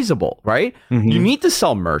recognizable, right? Mm-hmm. You need to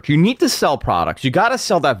sell merch. You need to sell products. You got to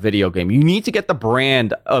sell that video game. You need to get the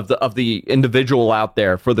brand of the individual out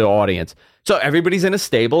there for the audience. So everybody's in a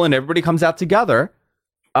stable and everybody comes out together.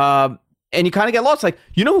 And you kind of get lost. Like,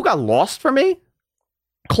 you know who got lost for me?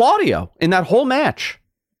 Claudio in that whole match.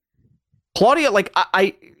 Claudio, like,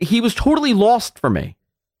 he was totally lost for me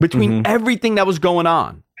between everything that was going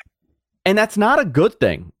on. And that's not a good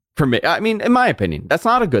thing. For me, I mean, in my opinion, that's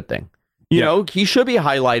not a good thing. You know, he should be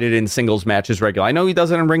highlighted in singles matches regularly. I know he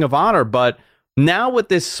does it in Ring of Honor, but now with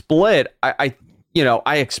this split, I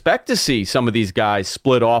expect to see some of these guys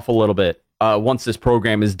split off a little bit once this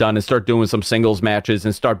program is done and start doing some singles matches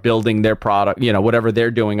and start building their product, whatever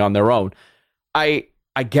they're doing on their own. I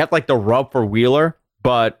get like the rub for Wheeler,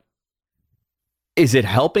 but is it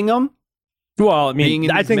helping them? Well, I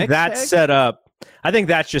mean, I think that's set up. I think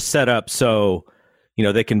that's just set up so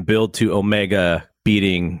they can build to Omega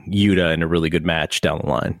beating Yuta in a really good match down the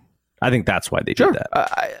line. I think that's why they did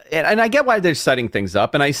that. And I get why they're setting things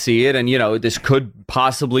up, and I see it. And, this could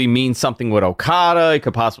possibly mean something with Okada. It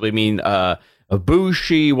could possibly mean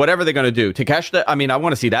Ibushi, whatever they're going to do. Takeshita, I mean, I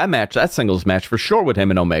want to see that match, that singles match for sure with him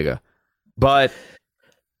and Omega. But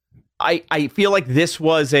I feel like this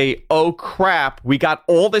was oh crap, we got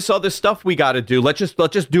all this other stuff we got to do. Let's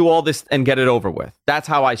just do all this and get it over with. That's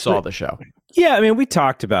how I saw the show. Yeah, I mean, we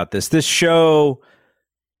talked about this. This show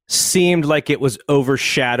seemed like it was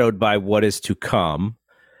overshadowed by what is to come.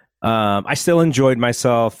 I still enjoyed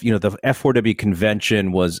myself. The F4W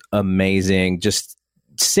convention was amazing. Just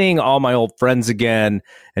seeing all my old friends again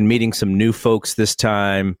and meeting some new folks this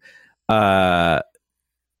time. It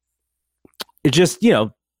just,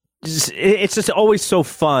 it's just always so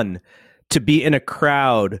fun to be in a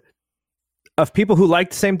crowd of people who like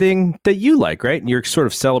the same thing that you like, right? And you're sort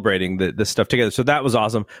of celebrating this stuff together. So that was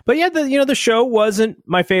awesome. But yeah, the show wasn't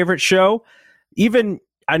my favorite show. Even,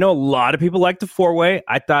 I know a lot of people like the four-way.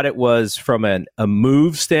 I thought it was from a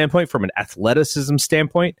move standpoint, from an athleticism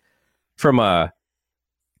standpoint, from a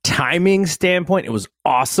timing standpoint, it was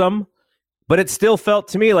awesome. But it still felt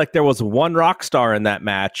to me like there was one rock star in that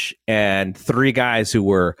match and three guys who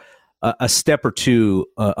were a step or two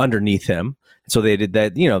underneath him. So they did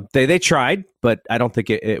that, they tried, but I don't think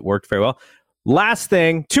it worked very well. Last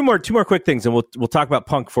thing, two more quick things, and we'll talk about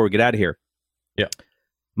Punk before we get out of here. Yeah.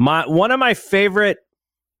 One of my favorite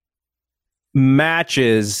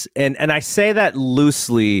matches, and I say that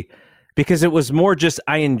loosely because it was more just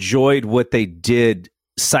I enjoyed what they did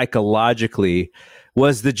psychologically,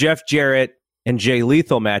 was the Jeff Jarrett and Jay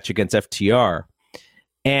Lethal match against FTR.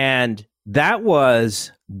 And that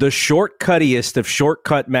was the shortcuttiest of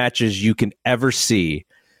shortcut matches you can ever see,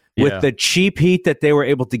 with the cheap heat that they were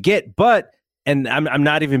able to get. But, and I'm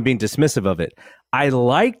not even being dismissive of it, I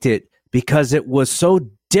liked it because it was so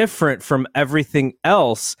different from everything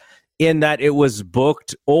else in that it was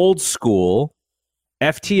booked old school.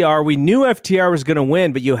 FTR, we knew FTR was going to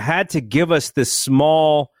win, but you had to give us this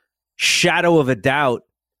small shadow of a doubt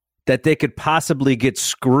that they could possibly get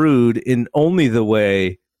screwed in only the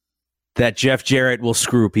way that Jeff Jarrett will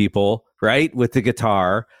screw people, right, with the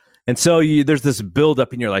guitar. And so there's this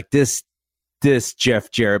buildup, and you're like, this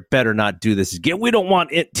Jeff Jarrett better not do this again. We don't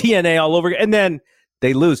want TNA all over again. And then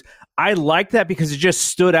they lose. I like that because it just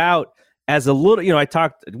stood out as a little,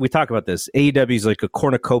 we talk about this. AEW is like a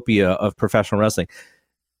cornucopia of professional wrestling.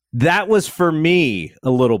 That was for me a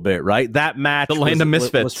little bit, right? That match the Land of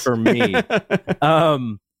Misfits was for me.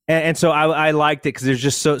 And so I liked it because it was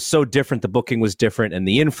just so different. The booking was different, and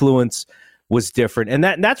the influence was different. And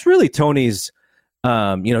that's really Tony's,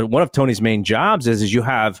 one of Tony's main jobs is you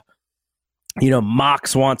have,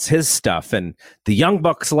 Mox wants his stuff, and the Young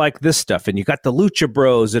Bucks like this stuff, and you got the Lucha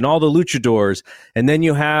Bros and all the luchadors, and then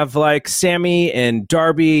you have like Sammy and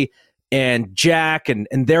Darby and Jack, and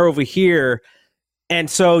they're over here. And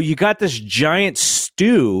so you got this giant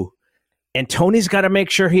stew, and Tony's got to make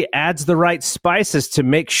sure he adds the right spices to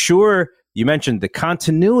make sure, you mentioned, the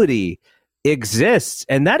continuity exists.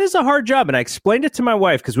 And that is a hard job. And I explained it to my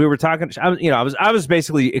wife because we were talking, I was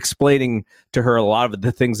basically explaining to her a lot of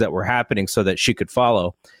the things that were happening so that she could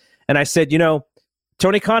follow. And I said,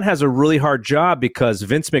 Tony Khan has a really hard job because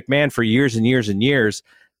Vince McMahon for years and years and years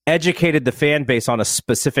educated the fan base on a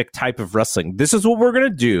specific type of wrestling. This is what we're going to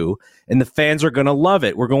do, and the fans are going to love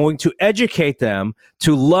it. We're going to educate them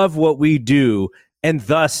to love what we do, and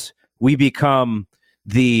thus we become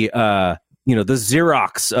the the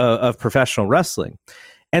Xerox of professional wrestling.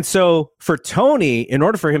 And so for Tony, in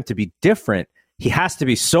order for him to be different, he has to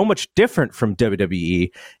be so much different from WWE.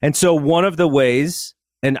 And so one of the ways,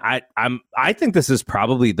 and I think this is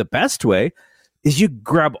probably the best way, is you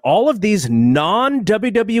grab all of these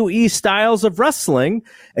non-WWE styles of wrestling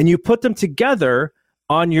and you put them together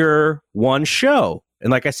on your one show. And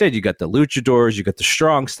like I said, you got the luchadors, you got the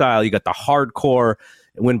strong style, you got the hardcore.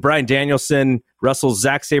 When Bryan Danielson wrestles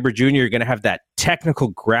Zack Sabre Jr., you're going to have that technical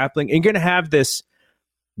grappling. And you're going to have this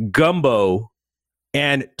gumbo,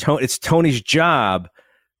 and it's Tony's job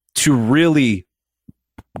to really,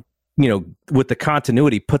 with the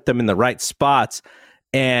continuity, put them in the right spots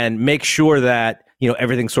and make sure that,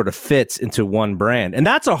 everything sort of fits into one brand. And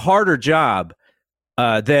that's a harder job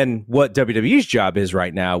than what WWE's job is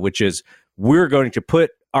right now, which is we're going to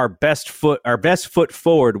put our best foot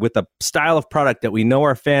forward with a style of product that we know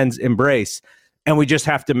our fans embrace. And we just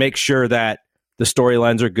have to make sure that the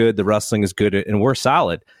storylines are good, the wrestling is good, and we're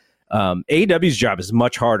solid. AEW's job is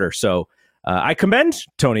much harder. So I commend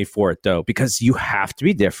Tony for it, though, because you have to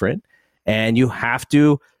be different and you have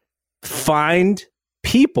to find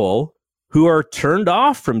people who are turned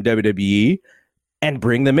off from WWE and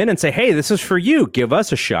bring them in and say, hey, this is for you. Give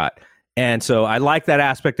us a shot. And so I like that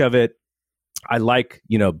aspect of it. I like,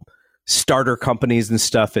 starter companies and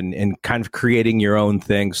stuff and kind of creating your own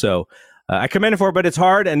thing. So I commend it for it, but it's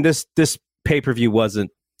hard. And this pay-per-view wasn't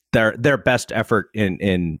their best effort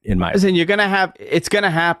in my opinion. You're going to have, it's going to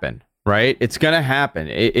happen, right? It's going to happen.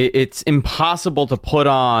 It's impossible to put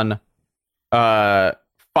on, a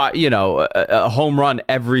home run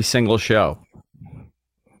every single show.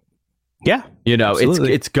 Yeah.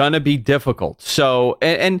 It's going to be difficult. So,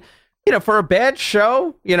 and for a bad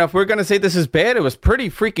show, if we're going to say this is bad, it was pretty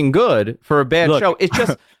freaking good for a bad show. It's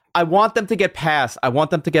just, I want them to get past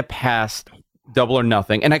Double or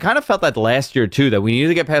Nothing. And I kind of felt that last year, too, that we needed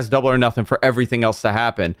to get past Double or Nothing for everything else to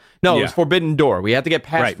happen. No, it was Forbidden Door. We had to get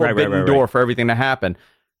past Forbidden Door for everything to happen.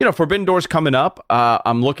 Forbidden Door's coming up.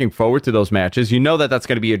 I'm looking forward to those matches. That's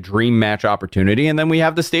going to be a dream match opportunity. And then we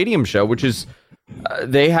have the Stadium Show, which is,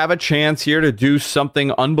 they have a chance here to do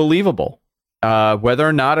something unbelievable. Whether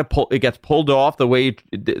or not it gets pulled off the way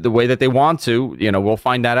that they want to, we'll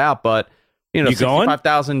find that out. But,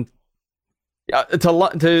 65,000...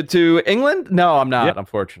 to England? No, I'm not. Yep.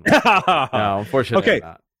 Unfortunately, okay.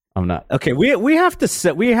 I'm not. Okay, we have to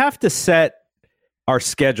set our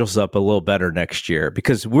schedules up a little better next year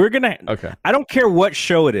because we're gonna. Okay. I don't care what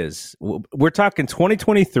show it is. We're talking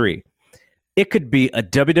 2023. It could be a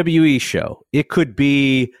WWE show. It could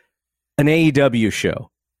be an AEW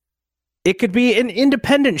show. It could be an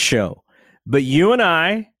independent show. But you and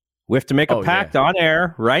I, we have to make a pact on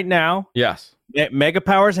air right now. Yes. Mega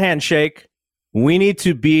Powers handshake. We need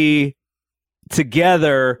to be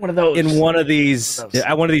together in one of these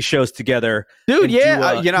shows together, dude.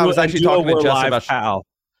 I was actually talking to Jess about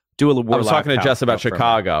Jess about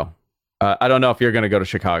Chicago. I don't know if you're going to go to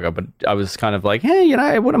Chicago, but I was kind of like, hey,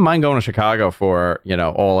 I wouldn't mind going to Chicago for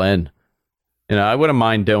All In. I wouldn't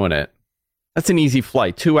mind doing it. That's an easy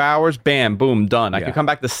flight. 2 hours, bam, boom, done. I could come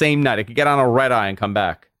back the same night. I could get on a red eye and come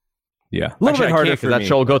back. Yeah, a little bit harder for me. That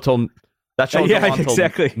show will go till. That show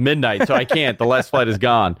exactly midnight, so I can't. The last flight is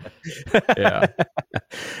gone. Yeah.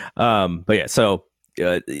 But yeah, so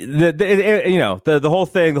the whole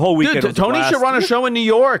thing, the whole weekend. Dude, Tony should run a show in New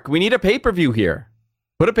York. We need a pay-per-view here.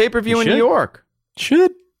 Put a pay-per-view in New York.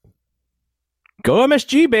 Should go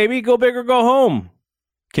MSG, baby. Go big or go home.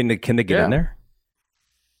 Can they get in there?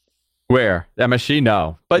 Where? MSG?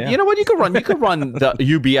 No. But you know what? You could run the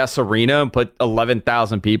UBS Arena and put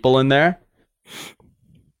 11,000 people in there.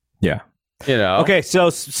 Yeah. Okay, so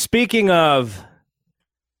speaking of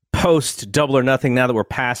post Double or Nothing, now that we're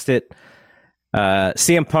past it,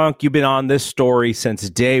 CM Punk, you've been on this story since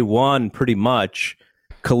day one, pretty much.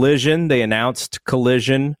 Collision, they announced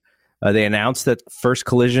Collision. They announced that first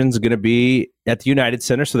Collision is going to be at the United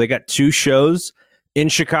Center, so they got two shows in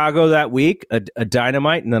Chicago that week, a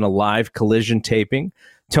Dynamite and then a live Collision taping.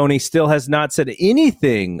 Tony still has not said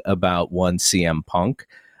anything about one CM Punk.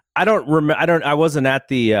 I don't remember. I wasn't at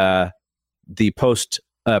the post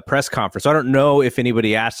press conference. I don't know if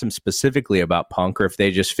anybody asked him specifically about Punk or if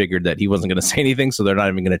they just figured that he wasn't going to say anything, so they're not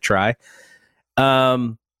even going to try.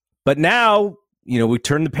 But now, we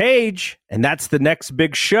turn the page, and that's the next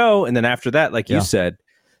big show. And then after that, like you said,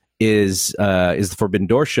 is the Forbidden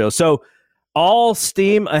Door show. So all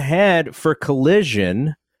steam ahead for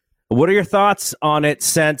Collision. What are your thoughts on it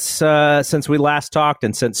since we last talked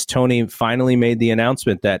and since Tony finally made the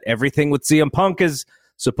announcement that everything with CM Punk is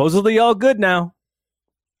supposedly all good now?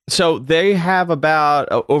 So they have about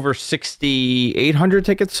over 6,800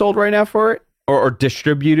 tickets sold right now for it, or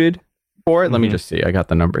distributed for it. Mm-hmm. Let me just see. I got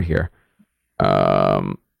the number here.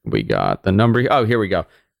 We got the number. Oh, here we go.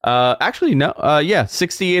 Actually, no.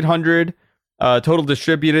 6,800 total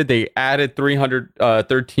distributed. They added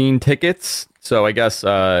 313 tickets. So I guess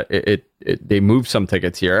they moved some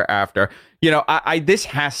tickets here after. This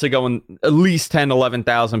has to go in at least 10,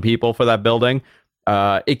 11,000 people for that building.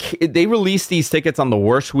 They released these tickets on the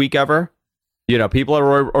worst week ever. People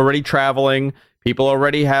are already traveling. People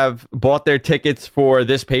already have bought their tickets for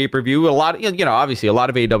this pay-per-view. A lot, obviously a lot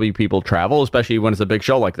of AEW people travel, especially when it's a big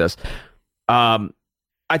show like this. I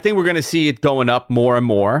think we're going to see it going up more and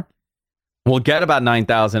more. We'll get about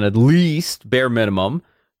 9,000 at least, bare minimum.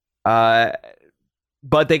 But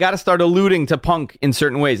they got to start alluding to Punk in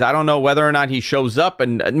certain ways. I don't know whether or not he shows up,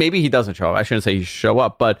 and maybe he doesn't show up. I shouldn't say he show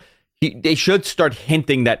up, but they should start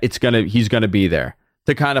hinting that he's gonna be there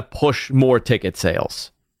to kind of push more ticket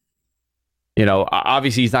sales.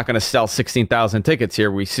 Obviously he's not going to sell 16,000 tickets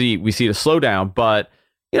here. We see the slowdown, but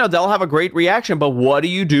they'll have a great reaction. But what do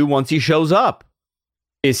you do once he shows up?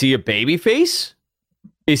 Is he a babyface?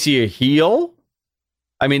 Is he a heel?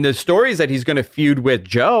 I mean, the story is that he's going to feud with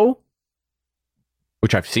Joe,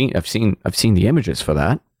 which I've seen the images for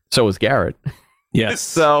that. So is Garrett. Yes.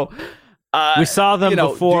 So we saw them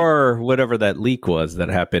before whatever that leak was that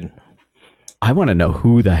happened. I want to know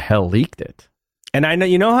who the hell leaked it. And I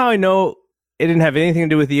know, how I know it didn't have anything to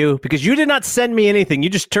do with you, because you did not send me anything.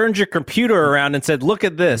 You just turned your computer around and said, "Look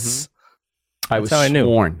at this." Mm-hmm. I was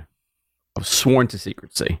sworn. I was sworn to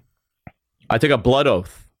secrecy. I took a blood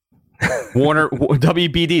oath. Warner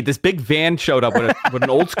WBD. This big van showed up with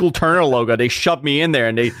an old school Turner logo. They shoved me in there,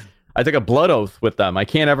 and I took a blood oath with them. I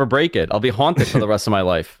can't ever break it. I'll be haunted for the rest of my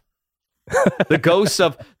life. The ghosts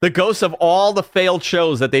of all the failed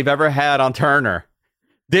shows that they've ever had on Turner.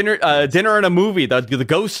 Dinner and a movie. The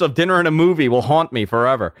ghosts of Dinner and a Movie will haunt me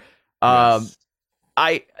forever. Yes.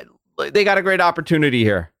 They got a great opportunity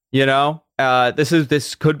here.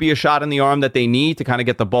 This could be a shot in the arm that they need to kind of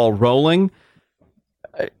get the ball rolling.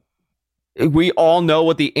 We all know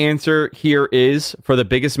what the answer here is for the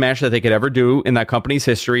biggest match that they could ever do in that company's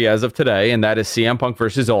history as of today, and that is CM Punk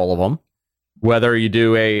versus all of them. Whether you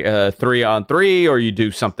do a 3-on-3 or you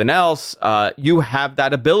do something else, you have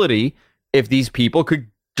that ability if these people could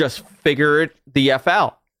just figure it the F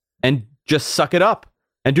out and just suck it up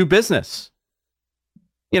and do business.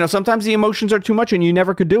 Sometimes the emotions are too much and you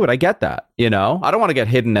never could do it. I get that. I don't want to get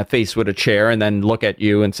hit in the face with a chair and then look at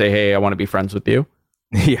you and say, "Hey, I want to be friends with you."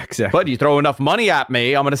 Yeah, exactly. But you throw enough money at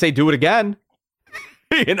me, I'm going to say, "Do it again."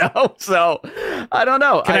 So I don't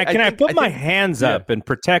know. Can I put my hands up and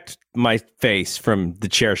protect my face from the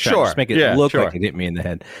chair shot? Sure. Just make it look like it hit me in the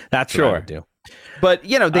head. That's what I would do. But,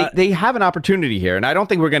 they have an opportunity here, and I don't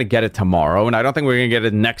think we're going to get it tomorrow, and I don't think we're going to get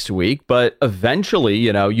it next week, but eventually,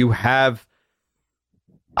 you have...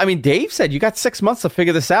 I mean, Dave said you got 6 months to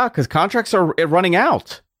figure this out because contracts are running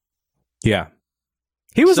out. Yeah.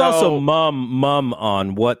 He was also mum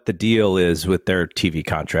on what the deal is with their TV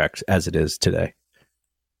contracts as it is today.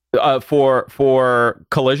 For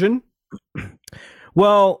Collision?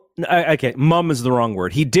 Well, okay, mum is the wrong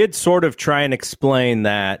word. He did sort of try and explain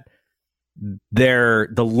that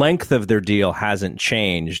the length of their deal hasn't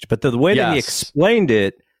changed, but the way that he explained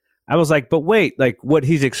it, I was like, but wait, like what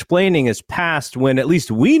he's explaining is past when at least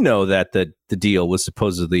we know that the deal was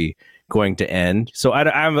supposedly going to end. So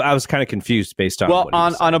I was kind of confused based on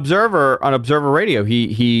on Observer Radio,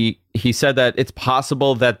 he said that it's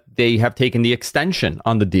possible that they have taken the extension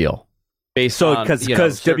on the deal based on because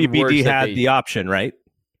WBD had the option, right?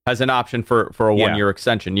 Has an option for a 1 year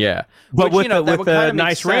extension, but with a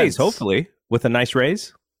nice raise, hopefully with a nice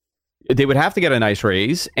raise. They would have to get a nice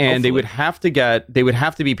raise, and they would have to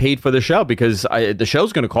be paid for the show because the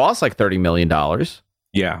show's going to cost like $30 million.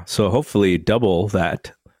 Yeah, so hopefully double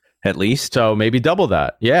that at least. So maybe double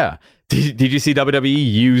that. Yeah. Did you see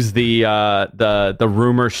WWE use the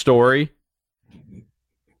rumor story?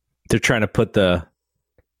 They're trying to put the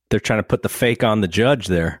fake on the judge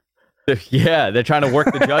there. Yeah, they're trying to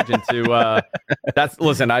work the judge into that's.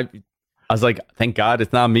 Listen, I was like, thank God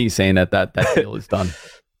it's not me saying that deal is done.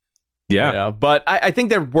 Yeah, but I think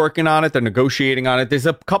they're working on it. They're negotiating on it. There's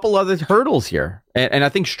a couple other hurdles here, and I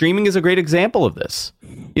think streaming is a great example of this.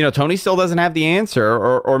 Tony still doesn't have the answer,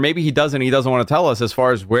 or maybe he doesn't. He doesn't want to tell us as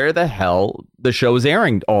far as where the hell the show is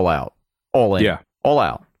airing. All out, all in, all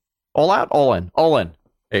out, all out, all in, all in.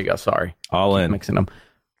 There you go. Sorry, all in. Mixing them.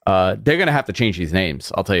 They're gonna have to change these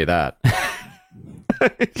names. I'll tell you that.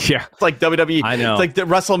 Yeah, it's like WWE. I know. It's like the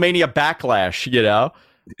WrestleMania Backlash.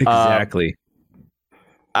 Exactly.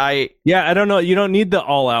 I don't know. You don't need the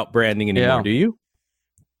all out branding anymore, do you?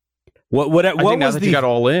 What was you got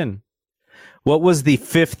all in? What was the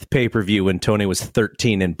 5th pay-per-view when Tony was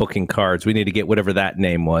 13 and booking cards? We need to get whatever that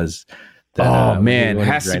name was. Man, it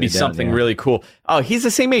has to be something really cool. Oh, he's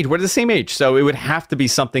the same age. We're the same age. So it would have to be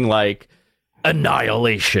something like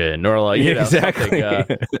Annihilation or like, exactly.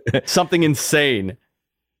 Something insane.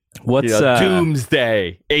 What's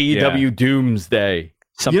Doomsday? AEW Doomsday.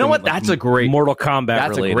 Something, you know what? like That's a great Mortal Kombat.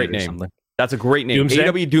 That's a great name. That's a great name. Doomsday?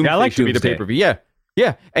 AEW Doomsday should be the pay-per-view.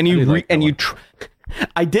 Yeah. And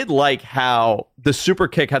I did like how the super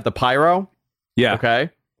kick had the pyro. Yeah. Okay.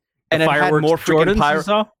 And it had more freaking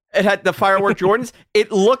pyro. It had the firework Jordans.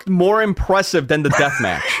 It looked more impressive than the death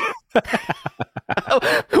match.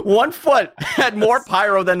 1 foot had more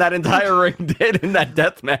pyro than that entire ring did in that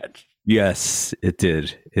death match. Yes, it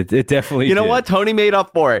did. It definitely You know what? Tony made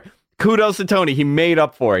up for it. Kudos to Tony. He made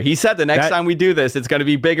up for it. He said the next time we do this, it's going to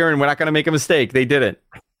be bigger and we're not going to make a mistake. They didn't.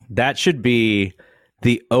 That should be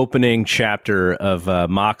the opening chapter of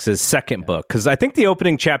Mox's second book. Because I think the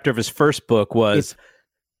opening chapter of his first book was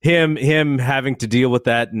him having to deal with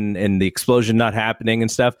that and the explosion not happening and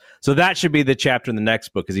stuff. So that should be the chapter in the next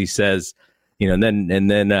book, because he says, and then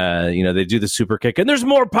they do the super kick and there's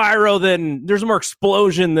more pyro there's more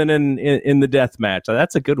explosion than in the death match. So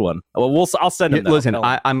that's a good one. Well, I'll send him that. Listen,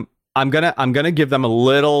 I'm gonna give them a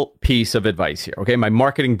little piece of advice here. Okay, my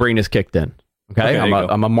marketing brain is kicked in. Okay,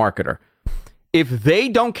 I'm a marketer. If they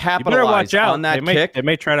don't capitalize on that kick, they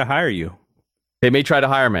may try to hire you. They may try to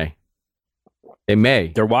hire me. They may.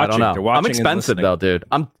 They're watching. I don't know. They're watching. I'm expensive though, dude.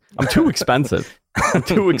 I'm too expensive. I'm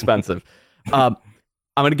too expensive. I'm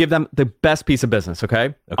going to give them the best piece of business.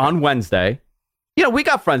 Okay. On Wednesday, we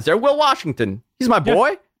got friends there. Will Washington. He's my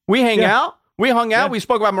boy. We hang out. We hung out. We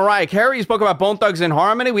spoke about Mariah Carey. We spoke about Bone Thugs and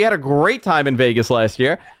Harmony. We had a great time in Vegas last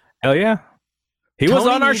year. Hell yeah. He was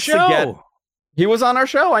on our show. He was on our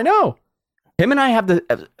show. I know. Him and I have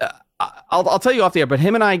the. I'll tell you off the air, but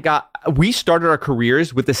him and I we started our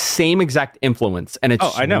careers with the same exact influence, and it's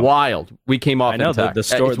wild. We came off. I know the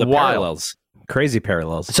story, the parallels, crazy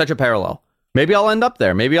parallels. Such a parallel. Maybe I'll end up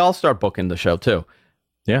there. Maybe I'll start booking the show too.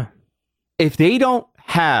 Yeah. If they don't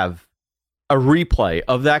have a replay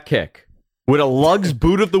of that kick with a Lugs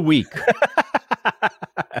boot of the week,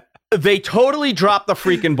 they totally dropped the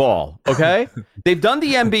freaking ball. Okay, they've done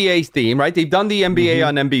the NBA theme, right? They've done the NBA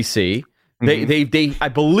on NBC. They I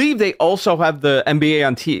believe they also have the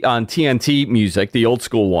NBA on TNT music, the old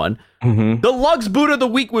school one. The Lugs boot of the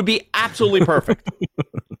week would be absolutely perfect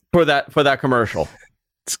for that commercial.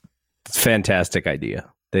 It's a fantastic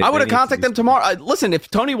idea. I would have contacted them tomorrow. Listen, if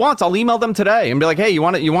Tony wants, I'll email them today and be like, "Hey, you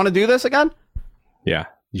want to do this again?" Yeah,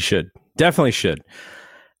 you should. Definitely should.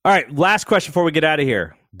 All right, last question before we get out of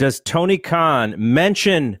here. Does Tony Khan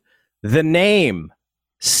mention the name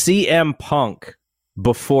CM Punk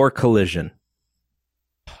before Collision?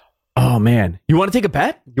 Oh man, you want to take a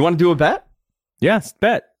bet? You want to do a bet? Yes,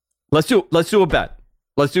 bet. Let's do a bet.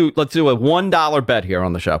 Let's do a $1 bet here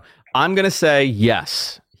on the show. I'm gonna say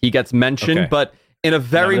yes. He gets mentioned, but in a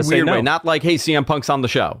very weird way. Not like, hey, CM Punk's on the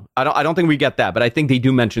show. I don't think we get that, but I think they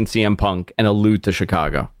do mention CM Punk and allude to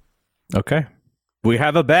Chicago. Okay, we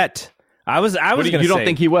have a bet. I was gonna say, you don't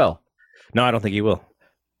think he will? No, I don't think he will.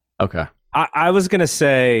 Okay. I was gonna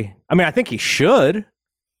say. I mean, I think he should,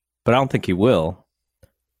 but I don't think he will.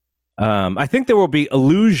 I think there will be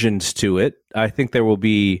allusions to it. I think there will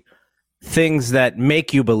be things that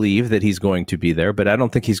make you believe that he's going to be there, but I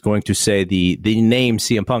don't think he's going to say the name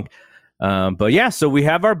CM Punk. But yeah, so we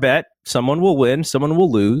have our bet. Someone will win, someone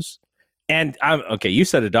will lose. And you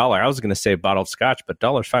said $1. I was going to say a bottle of scotch, but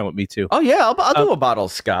 $1's fine with me too. Oh yeah, I'll do a bottle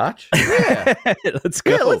of scotch. Yeah, let's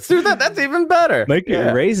go. Yeah, let's do that. That's even better.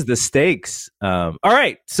 Raise the stakes. All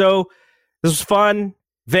right, so this was fun.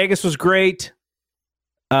 Vegas was great.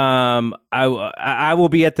 I will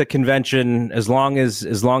be at the convention as long as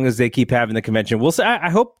they keep having the convention. We'll say I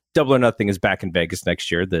hope Double or Nothing is back in Vegas next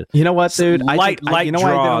year. You know what, dude? Light you know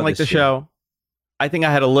why I didn't like the show? I think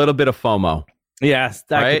I had a little bit of FOMO. Yes,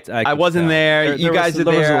 right. I wasn't there. You guys are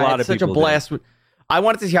there. Was a lot of such a blast. There. I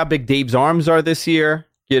wanted to see how big Dave's arms are this year.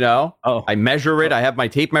 I measure it. I have my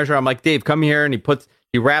tape measure. I'm like, Dave, come here, and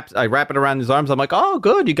I wrap it around his arms. I'm like, oh,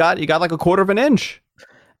 good. You got like a quarter of an inch.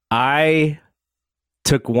 I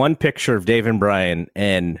took one picture of Dave and Brian,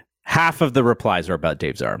 and half of the replies are about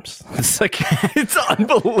Dave's arms. It's like it's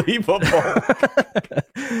unbelievable.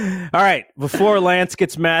 All right, before Lance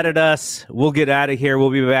gets mad at us, we'll get out of here. We'll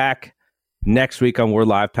be back next week on We're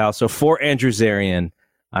Live, Pal. So for Andrew Zarian,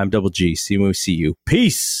 I'm Double G. See you when we see you.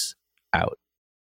 Peace out.